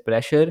if there is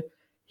pressure,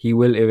 he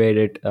will evade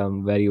it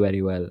very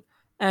very well.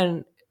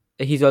 And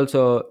he's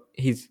a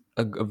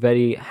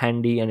very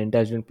handy and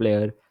intelligent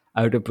player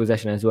out of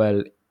possession as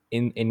well,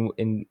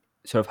 in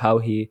sort of how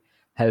he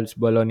helps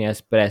Bologna's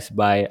press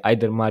by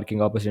either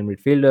marking opposite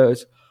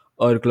midfielders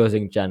or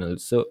closing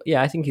channels. So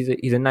yeah, I think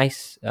he's a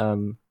nice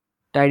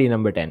tidy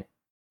number 10.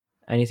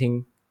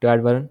 Anything to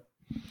add, Varun?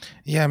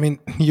 Yeah, I mean,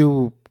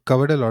 you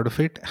covered a lot of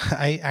it.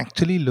 I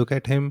actually look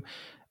at him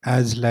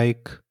as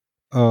like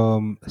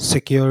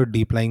secure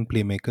deep lying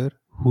playmaker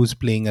who's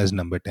playing as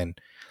number 10.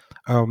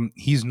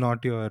 He's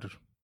not your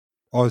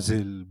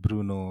Ozil,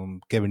 Bruno,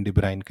 Kevin De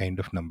Bruyne kind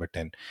of number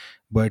 10,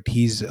 but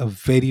he's a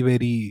very,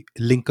 very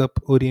link up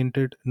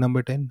oriented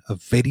number 10, a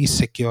very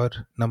secure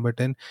number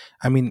 10.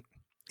 I mean,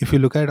 if you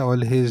look at all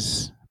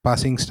his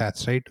passing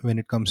stats, right, when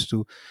it comes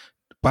to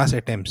pass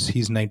attempts,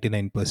 he's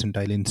 99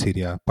 percentile in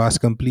Serie A. Pass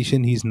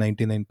completion, he's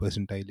 99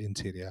 percentile in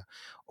Serie A.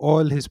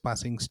 All his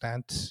passing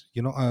stats,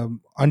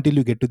 until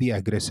you get to the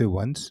aggressive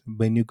ones,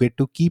 when you get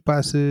to key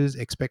passes,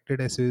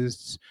 expected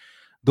assists,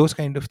 those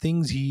kind of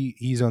things,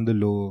 he's on the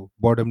low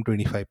bottom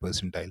 25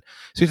 percentile.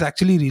 So it's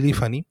actually really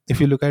funny. If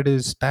you look at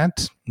his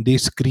stats, they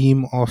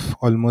scream of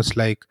almost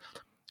like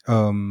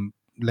a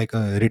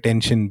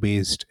retention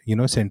based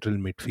central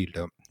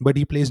midfielder, but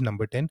he plays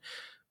number 10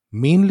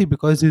 mainly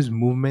because his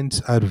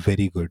movements are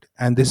very good.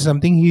 And this is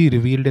something he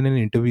revealed in an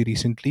interview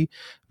recently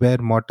where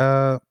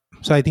Motta,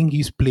 so I think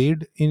he's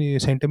played in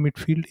center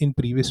midfield in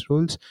previous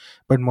roles,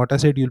 but Motta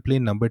said you'll play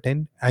number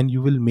 10 and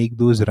you will make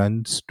those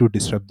runs to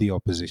disrupt the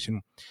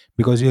opposition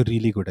because you're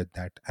really good at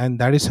that. And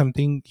that is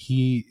something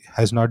he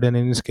has not done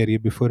in his career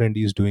before and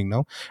he's doing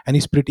now. And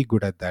he's pretty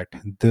good at that.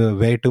 The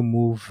where to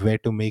move, where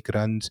to make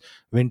runs,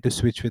 when to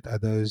switch with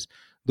others,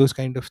 those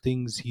kind of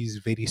things he's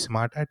very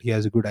smart at. He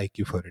has a good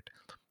IQ for it.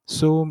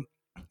 So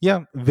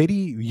yeah, very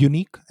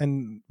unique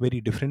and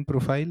very different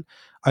profile.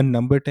 A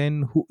number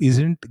 10 who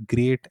isn't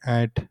great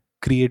at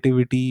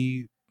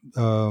creativity,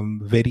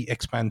 very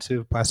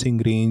expansive passing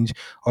range,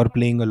 or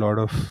playing a lot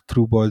of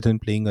through balls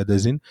and playing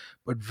others in,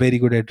 but very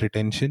good at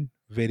retention,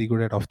 very good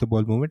at off the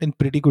ball movement, and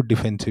pretty good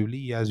defensively.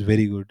 He has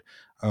very good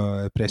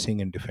pressing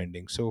and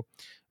defending. So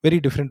very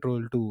different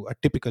role to a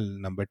typical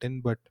number 10,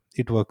 but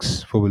it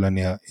works for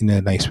Bologna in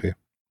a nice way.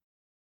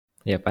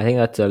 Yep, I think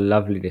that's a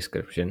lovely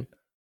description.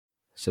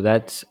 So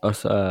that's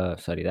also,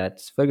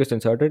 that's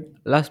Ferguson sorted.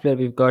 Last player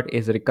we've got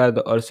is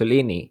Riccardo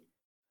Orsolini,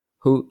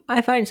 who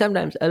I find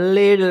sometimes a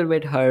little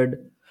bit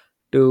hard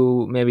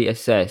to maybe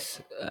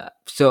assess.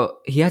 So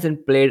he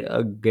hasn't played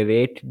a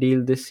great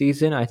deal this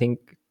season. I think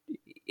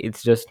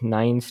it's just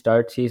 9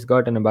 starts he's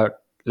got and about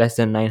less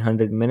than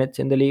 900 minutes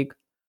in the league.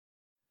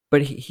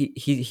 But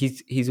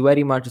he's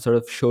very much a sort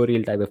of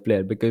showreel type of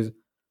player, because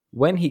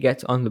when he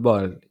gets on the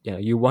ball,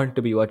 you want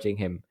to be watching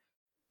him.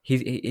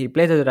 He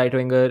plays as a right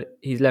winger.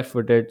 He's left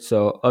footed,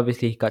 so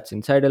obviously he cuts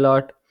inside a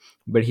lot.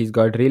 But he's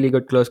got really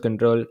good close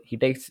control. He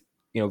takes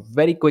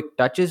very quick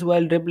touches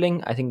while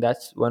dribbling. I think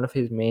that's one of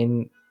his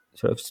main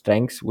sort of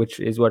strengths, which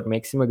is what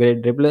makes him a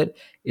great dribbler.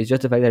 Is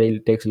just the fact that he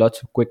takes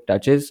lots of quick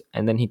touches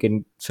and then he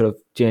can sort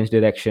of change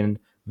direction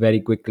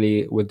very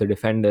quickly with the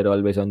defender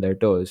always on their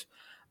toes.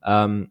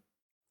 And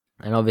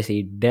obviously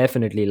he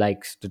definitely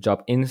likes to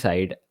chop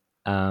inside,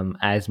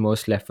 as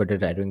most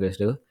left-footed right wingers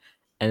do,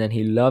 and then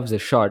he loves a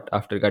shot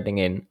after cutting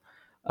in.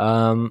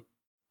 um,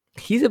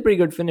 he's a pretty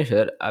good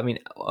finisher. I mean,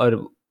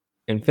 or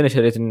and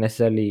finisher isn't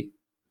necessarily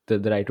the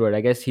right word.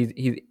 I guess he's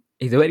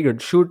a very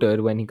good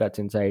shooter when he cuts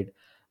inside,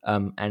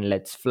 and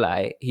lets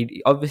fly.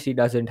 He obviously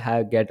doesn't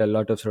get a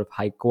lot of sort of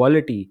high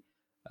quality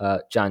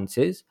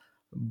chances,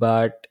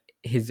 but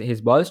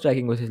his ball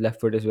striking with his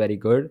left foot is very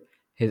good.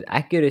 His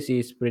accuracy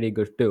is pretty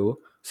good too.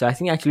 So I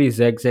think actually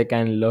Zegze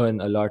can learn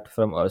a lot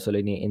from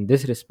Orsolini in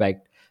this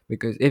respect,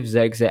 because if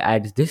Zegze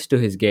adds this to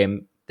his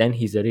game, then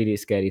he's a really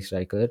scary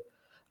striker.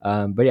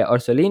 But yeah,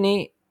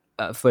 Orsolini,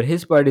 for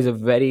his part, is a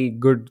very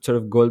good sort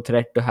of goal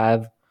threat to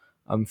have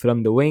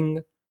from the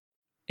wing.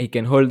 He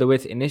can hold the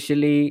width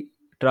initially,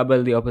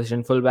 trouble the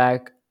opposition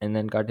fullback, and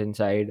then cut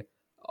inside.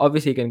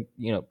 Obviously, he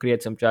can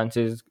create some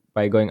chances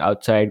by going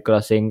outside,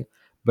 crossing.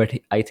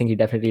 I think he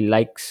definitely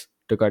likes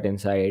to cut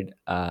inside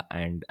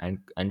and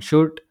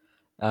shoot.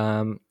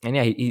 And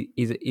yeah,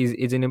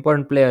 he's an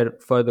important player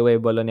for the way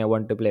Bologna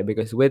want to play,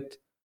 because with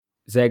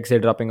Zegs are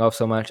dropping off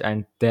so much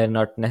and they're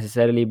not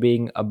necessarily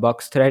being a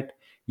box threat,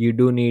 you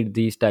do need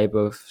these type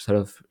of sort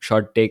of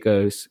shot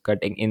takers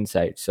cutting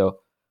inside. So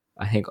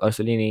I think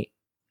Orsolini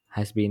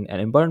has been an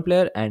important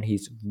player and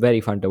he's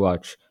very fun to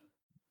watch.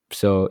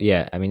 So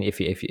yeah, I mean, if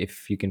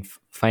you can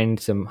find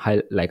some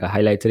like a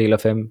highlights reel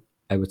of him,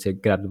 I would say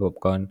grab the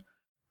popcorn,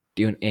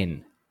 tune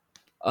in.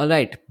 All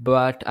right,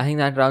 but I think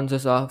that rounds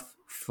us off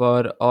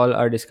for all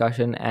our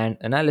discussion and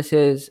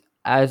analysis.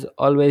 As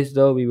always,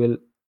 though, we will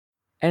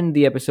end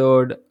the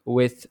episode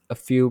with a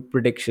few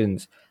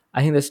predictions.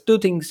 I think there's two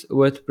things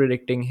worth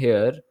predicting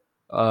here.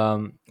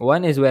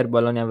 One is where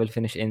Bologna will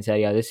finish in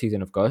Serie A this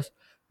season, of course,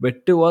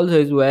 but two also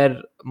is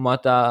where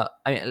Motta.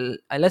 I mean,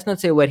 let's not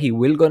say where he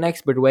will go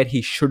next, but where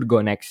he should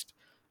go next.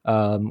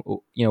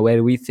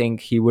 Where we think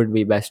he would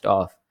be best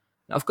off.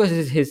 Now, of course,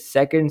 this is his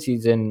second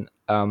season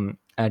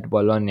at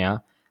Bologna,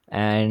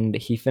 and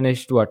he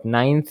finished what,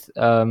 ninth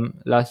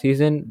last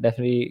season.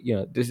 Definitely,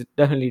 this has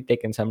definitely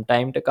taken some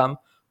time to come.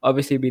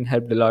 Obviously been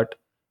helped a lot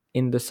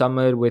in the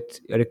summer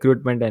with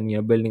recruitment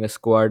and building a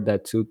squad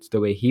that suits the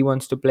way he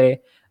wants to play,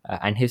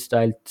 and his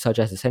style, such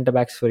as the center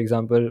backs, for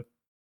example.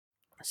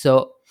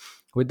 So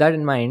with that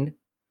in mind,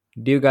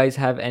 do you guys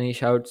have any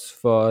shouts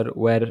for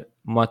where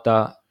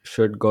Mata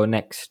should go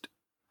next,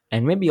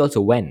 and maybe also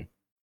when?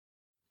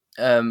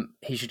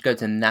 He should go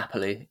to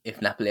Napoli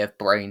if Napoli have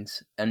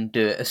brains and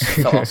do it as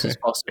fast as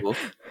possible.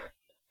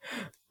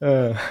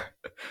 uh,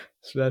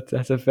 so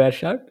that's a fair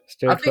shout,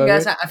 I think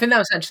that's. straightforward. I think that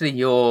was actually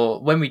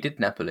your when we did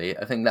Napoli.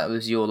 I think that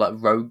was your like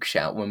rogue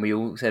shout when we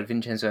all said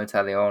Vincenzo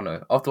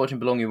Italiano. After watching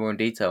Bologna more in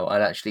detail,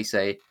 I'd actually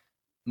say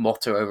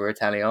Motta over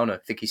Italiano. I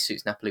think he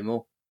suits Napoli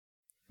more.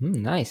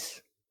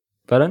 Nice.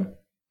 Paran?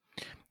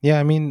 Yeah,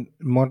 I mean,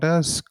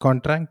 Motta's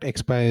contract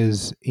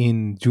expires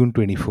in June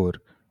 24,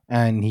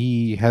 and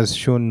he has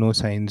shown no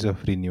signs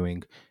of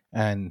renewing,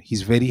 and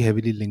he's very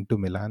heavily linked to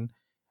Milan.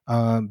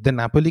 The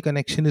Napoli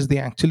connection is they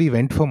actually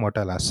went for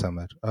Motta last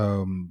summer.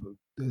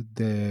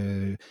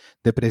 The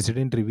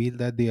president revealed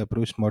that they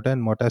approached Motta,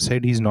 and Motta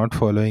said he's not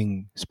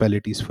following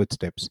Spalletti's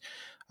footsteps.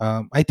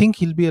 I think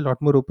he'll be a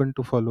lot more open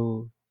to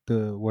follow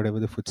the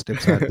whatever the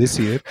footsteps are this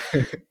year.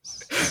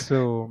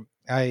 So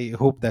I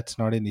hope that's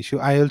not an issue.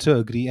 I also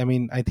agree. I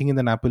mean, I think in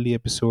the Napoli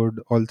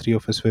episode, all three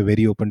of us were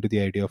very open to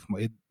the idea of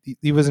it.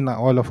 He was in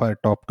all of our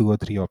top two or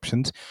three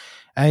options.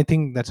 I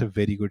think that's a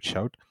very good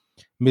shout.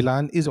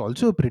 Milan is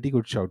also a pretty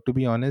good shout, to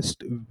be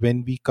honest.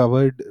 When we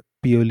covered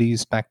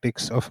Pioli's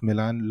tactics of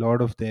Milan, a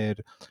lot of their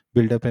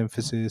build-up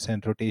emphasis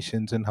and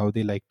rotations and how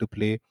they like to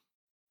play,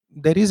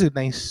 there is a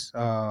nice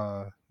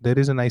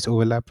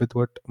overlap with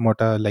what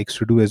Mota likes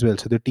to do as well.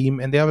 So the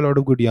team, and they have a lot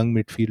of good young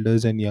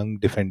midfielders and young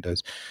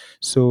defenders.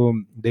 So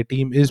their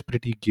team is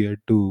pretty geared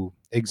to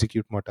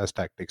execute Mota's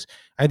tactics.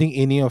 I think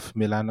any of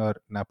Milan or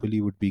Napoli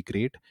would be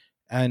great,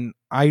 and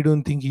I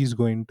don't think he's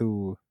going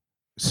to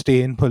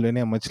stay in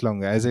Bologna much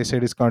longer. As I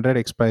said, his contract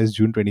expires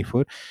June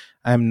 24.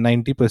 I'm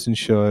 90%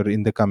 sure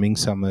in the coming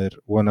summer,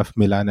 one of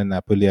Milan and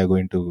Napoli are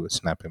going to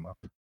snap him up.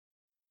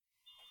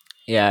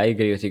 Yeah, I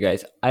agree with you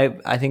guys.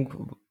 I think,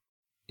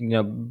 I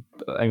mean,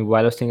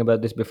 while I was thinking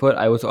about this before,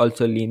 I was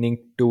also leaning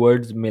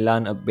towards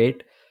Milan a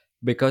bit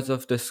because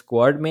of the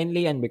squad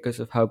mainly, and because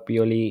of how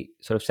Pioli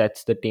sort of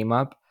sets the team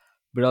up.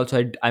 But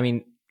also, I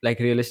mean, like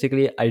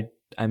realistically,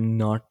 I'm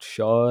not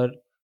sure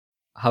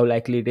how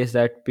likely it is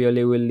that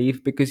Pioli will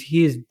leave, because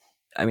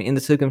I mean, in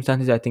the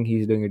circumstances, I think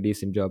he's doing a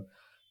decent job.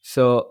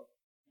 So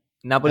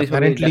Napoli's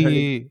probably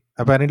definitely.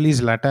 Apparently,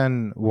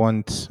 Zlatan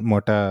wants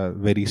Mota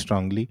very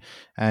strongly,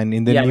 and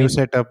in the Yeah, I new mean,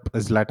 setup,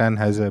 Zlatan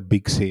has a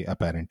big say.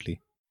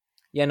 Apparently,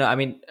 yeah, no, I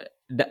mean,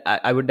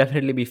 I would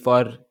definitely be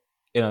for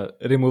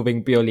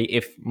removing Pioli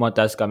if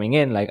Mota's coming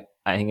in. Like,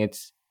 I think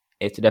it's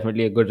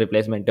definitely a good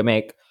replacement to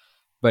make.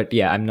 But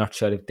yeah, I'm not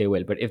sure if they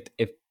will. But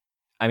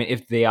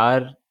if they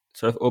are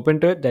sort of open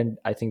to it, then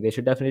I think they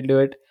should definitely do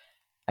it.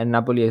 And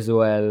Napoli as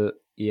well,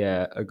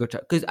 yeah, a good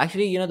because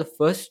actually, the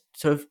first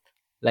sort of,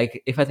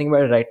 like, if I think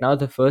about it right now,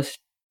 the first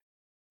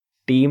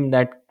team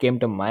that came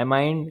to my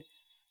mind,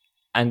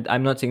 and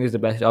I'm not saying this is the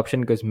best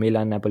option because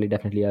Milan, Napoli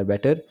definitely are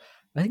better.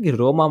 I think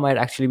Roma might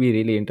actually be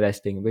really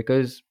interesting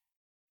because,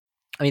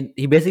 I mean,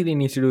 he basically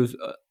needs to do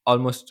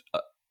almost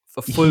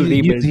a full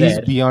rebuild he's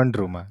there. beyond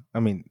Roma. I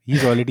mean,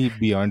 he's already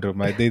beyond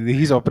Roma.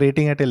 He's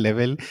operating at a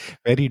level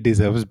where he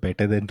deserves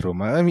better than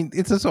Roma. I mean,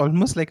 it's just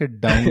almost like a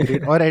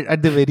downgrade, or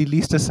at the very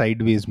least, a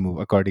sideways move,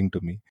 according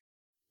to me.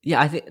 Yeah,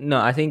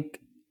 I think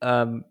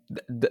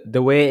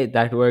the way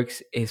that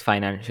works is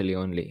financially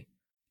only,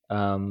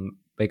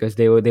 because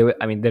they were,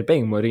 I mean, they're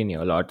paying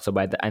Mourinho a lot, so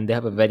and they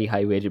have a very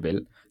high wage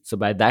bill, so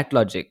by that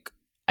logic,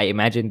 I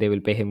imagine they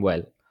will pay him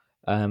well.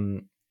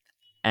 um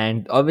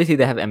and obviously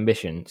they have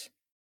ambitions,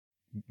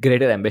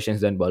 greater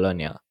ambitions than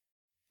Bologna.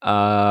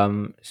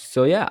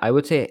 So yeah, I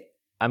would say,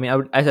 I mean, I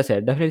would, as I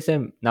said, definitely say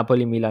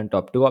Napoli, Milan,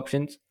 top two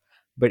options.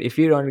 But if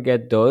you don't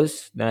get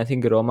those, then I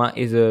think Roma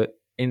is a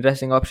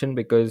interesting option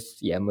because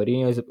yeah,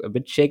 Mourinho is a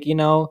bit shaky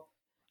now.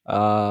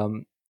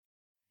 Um,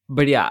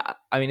 but yeah,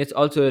 I mean it's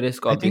also a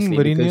risk I think obviously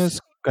because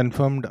Mourinho's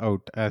confirmed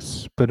out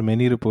as per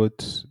many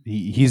reports.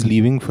 He's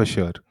leaving for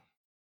sure.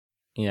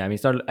 yeah, I mean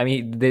it's not. I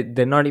mean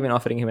they're not even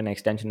offering him an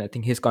extension. I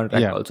think his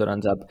contract Yeah, also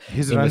runs up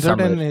his in the runs out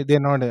summer. and they're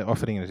not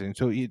offering anything.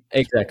 So it's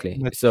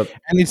Exactly. much, So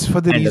and it's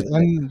for the end of reason. the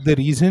day. And the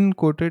reason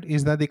quoted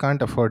is that they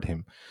can't afford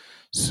him.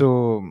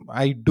 So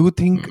I do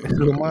think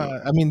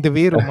Roma. I mean, the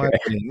way Roma are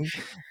Okay. playing,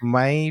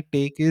 my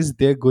take is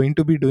they're going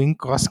to be doing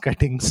cost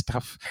cutting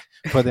stuff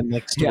for the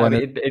next Yeah, I one.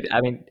 mean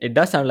I mean it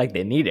does sound like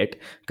they need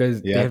it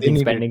because they Yeah, have they been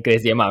need it. spending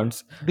crazy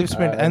amounts. They've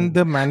spent, and Um,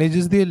 the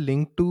managers they're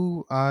linked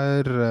to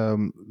are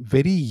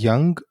very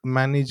young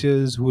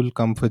managers who will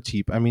come for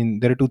cheap. I mean,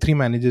 there are two, three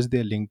managers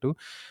they're linked to.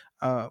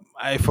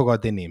 I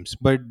forgot their names,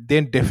 but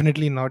they're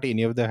definitely not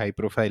any of the high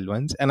profile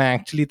ones. And I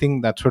actually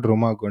think that's what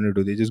Roma are going to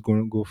do. They're just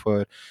going to go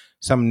for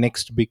some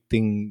next big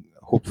thing,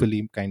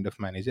 hopefully, kind of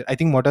manager. I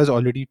think Motta is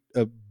already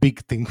a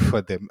big thing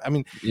for them. I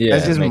mean,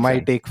 that's yeah, just makes my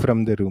sense. take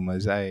from the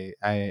rumors. I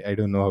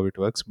don't know how it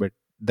works, but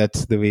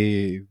that's the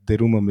way the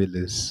rumor mill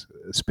is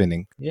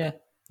spinning. Yeah,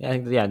 yeah, I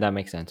think, yeah, that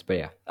makes sense. But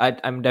yeah,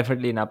 I'm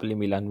definitely Napoli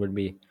Milan would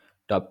be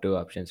top two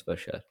options for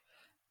sure.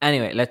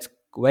 Anyway, let's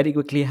very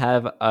quickly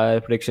have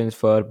our predictions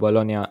for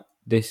Bologna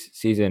this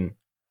season.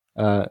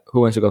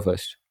 Who wants to go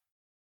first?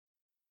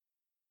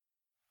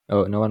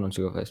 Oh, no one wants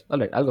to go first. All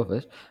right, I'll go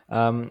first.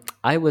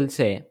 I will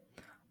say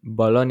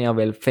Bologna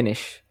will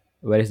finish.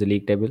 Where is the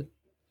league table?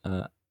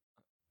 Uh,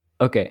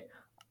 okay.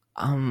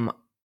 Um,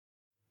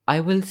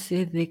 I will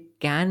say they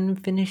can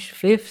finish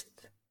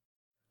fifth.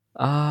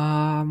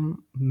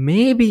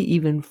 Maybe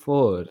even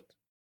fourth.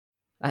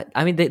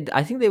 I mean,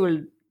 I think they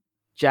will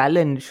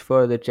challenge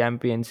for the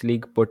Champions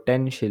League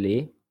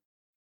potentially.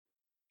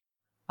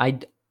 I,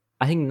 d-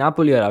 I think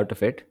Napoli are out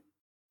of it.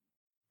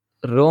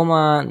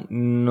 Roma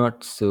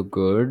not so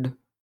good.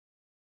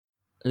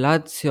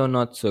 Lazio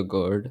not so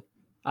good.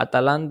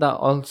 Atalanta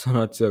also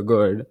not so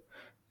good.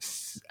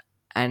 S-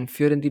 And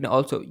Fiorentina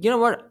also. You know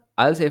what?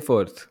 I'll say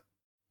fourth.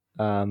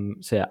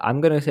 So yeah,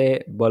 I'm gonna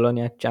say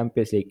Bologna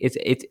Champions League. It's.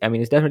 I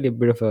mean, it's definitely a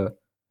bit of a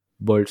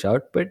bold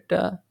shout, but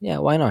yeah,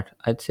 why not?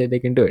 I'd say they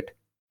can do it.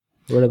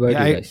 What about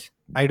Yeah, you guys?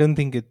 I don't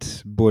think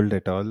it's bold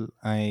at all.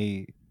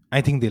 I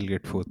think they'll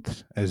get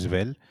fourth as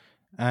well,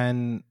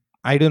 and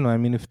I don't know. I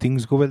mean, if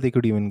things go well, they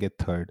could even get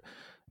third.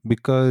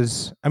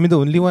 Because I mean, the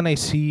only one I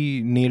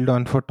see nailed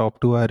on for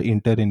top two are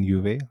Inter and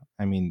Juve.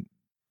 I mean,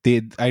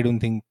 they. I don't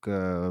think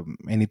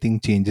anything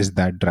changes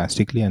that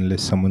drastically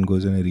unless someone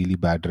goes on a really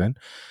bad run.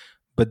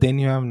 But then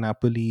you have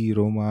Napoli,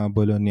 Roma,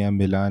 Bologna,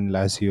 Milan,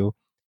 Lazio.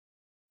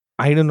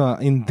 I don't know.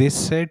 In this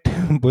set,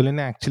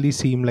 Bologna actually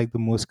seem like the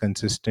most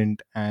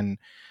consistent, and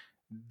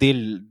they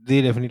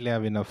definitely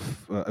have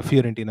enough.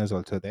 Fiorentina is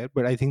also there,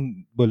 but I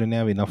think Bologna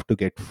have enough to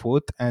get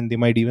fourth, and they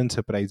might even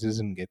surprise us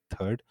and get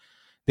third.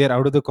 They're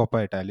out of the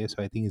Coppa Italia,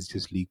 so I think it's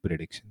just league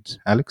predictions.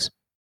 Alex,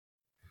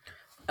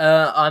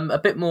 I'm a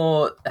bit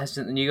more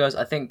hesitant than you guys.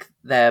 I think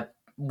their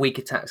weak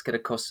attacks could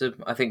have cost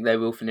them. I think they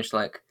will finish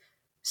like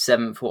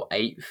seventh or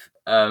eighth.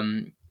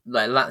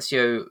 Like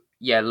Lazio,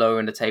 yeah, lower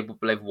in the table,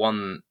 but they've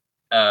won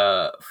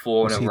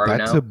four you in a see, row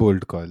that's a now.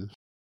 bold call.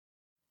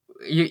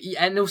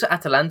 And also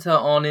Atalanta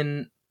aren't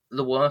in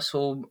the worst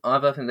form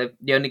either. I think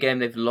the only game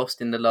they've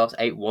lost in the last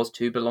eight was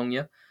to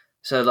Bologna.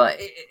 So like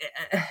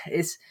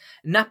it's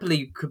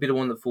Napoli could be the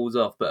one that falls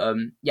off, but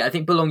yeah, I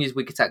think Bologna's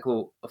weak attack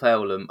will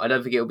fail them. I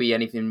don't think it'll be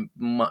anything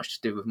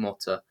much to do with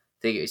Motta.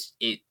 I think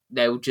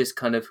they'll just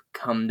kind of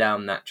come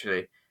down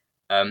naturally.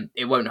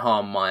 It won't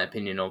harm my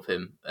opinion of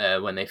him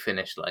when they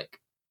finish like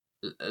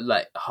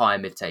high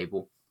mid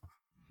table.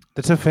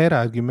 That's a fair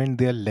argument.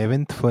 They are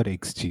 11th for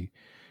XG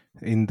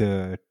in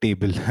the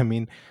table. I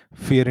mean,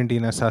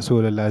 Fiorentina,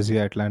 Sassuolo,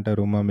 Lazio, Atlanta,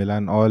 Roma,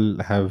 Milan all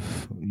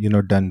have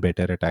done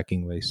better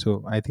attacking wise.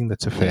 So I think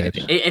that's a Yeah, fair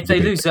if they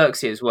debate. lose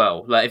Xerxes as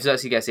well, like if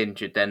Xerxes gets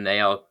injured, then they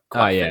are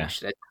Oh quite yeah,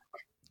 finished.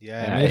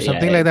 Yeah, I yeah, mean, if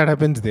something yeah, like that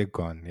happens, they're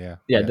gone. Yeah,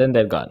 yeah. yeah. Then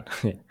they're gone.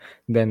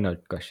 Then no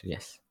question.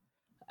 Yes.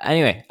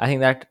 Anyway, I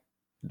think that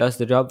does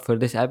the job for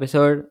this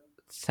episode.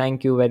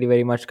 Thank you very,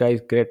 very much,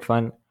 guys. Great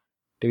fun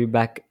to be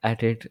back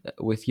at it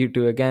with you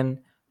two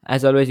again.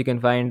 As always, you can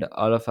find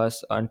all of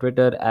us on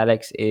Twitter.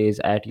 Alex is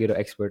at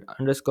EuroExpert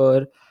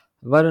underscore.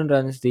 Varun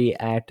runs the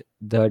at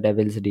the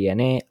Devil's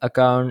DNA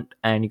account,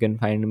 and you can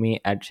find me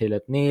at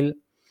Shailat Neil.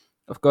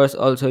 Of course,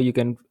 also you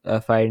can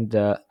find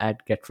the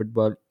at Get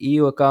Football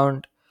EU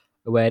account,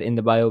 where in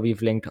the bio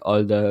we've linked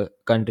all the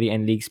country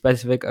and league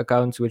specific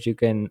accounts, which you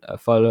can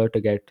follow to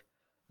get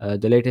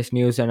the latest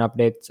news and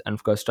updates, and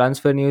of course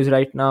transfer news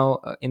right now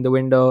in the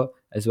window,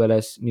 as well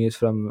as news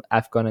from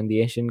AFCON and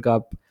the Asian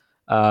Cup,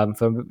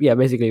 from yeah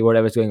basically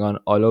whatever's going on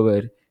all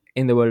over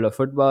in the world of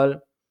football.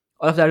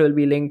 All of that will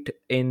be linked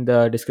in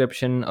the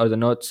description or the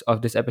notes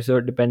of this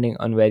episode, depending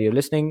on where you're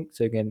listening,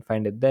 so you can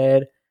find it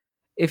there.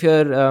 If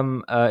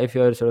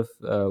you're sort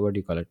of what do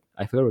you call it,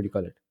 I forgot what you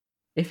call it,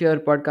 if your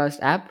podcast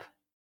app,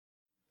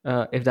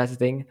 if that's the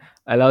thing,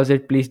 allows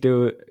it, please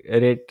do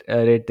rate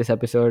this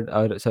episode,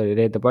 or sorry,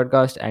 rate the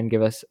podcast and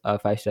give us a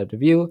 5-star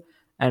review.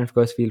 And of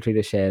course, feel free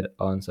to share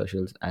on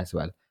socials as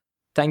well.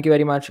 Thank you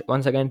very much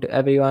once again to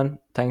everyone.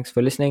 Thanks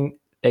for listening.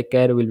 Take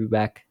care. We'll be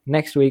back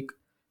next week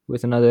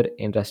with another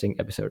interesting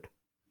episode.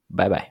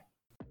 Bye bye.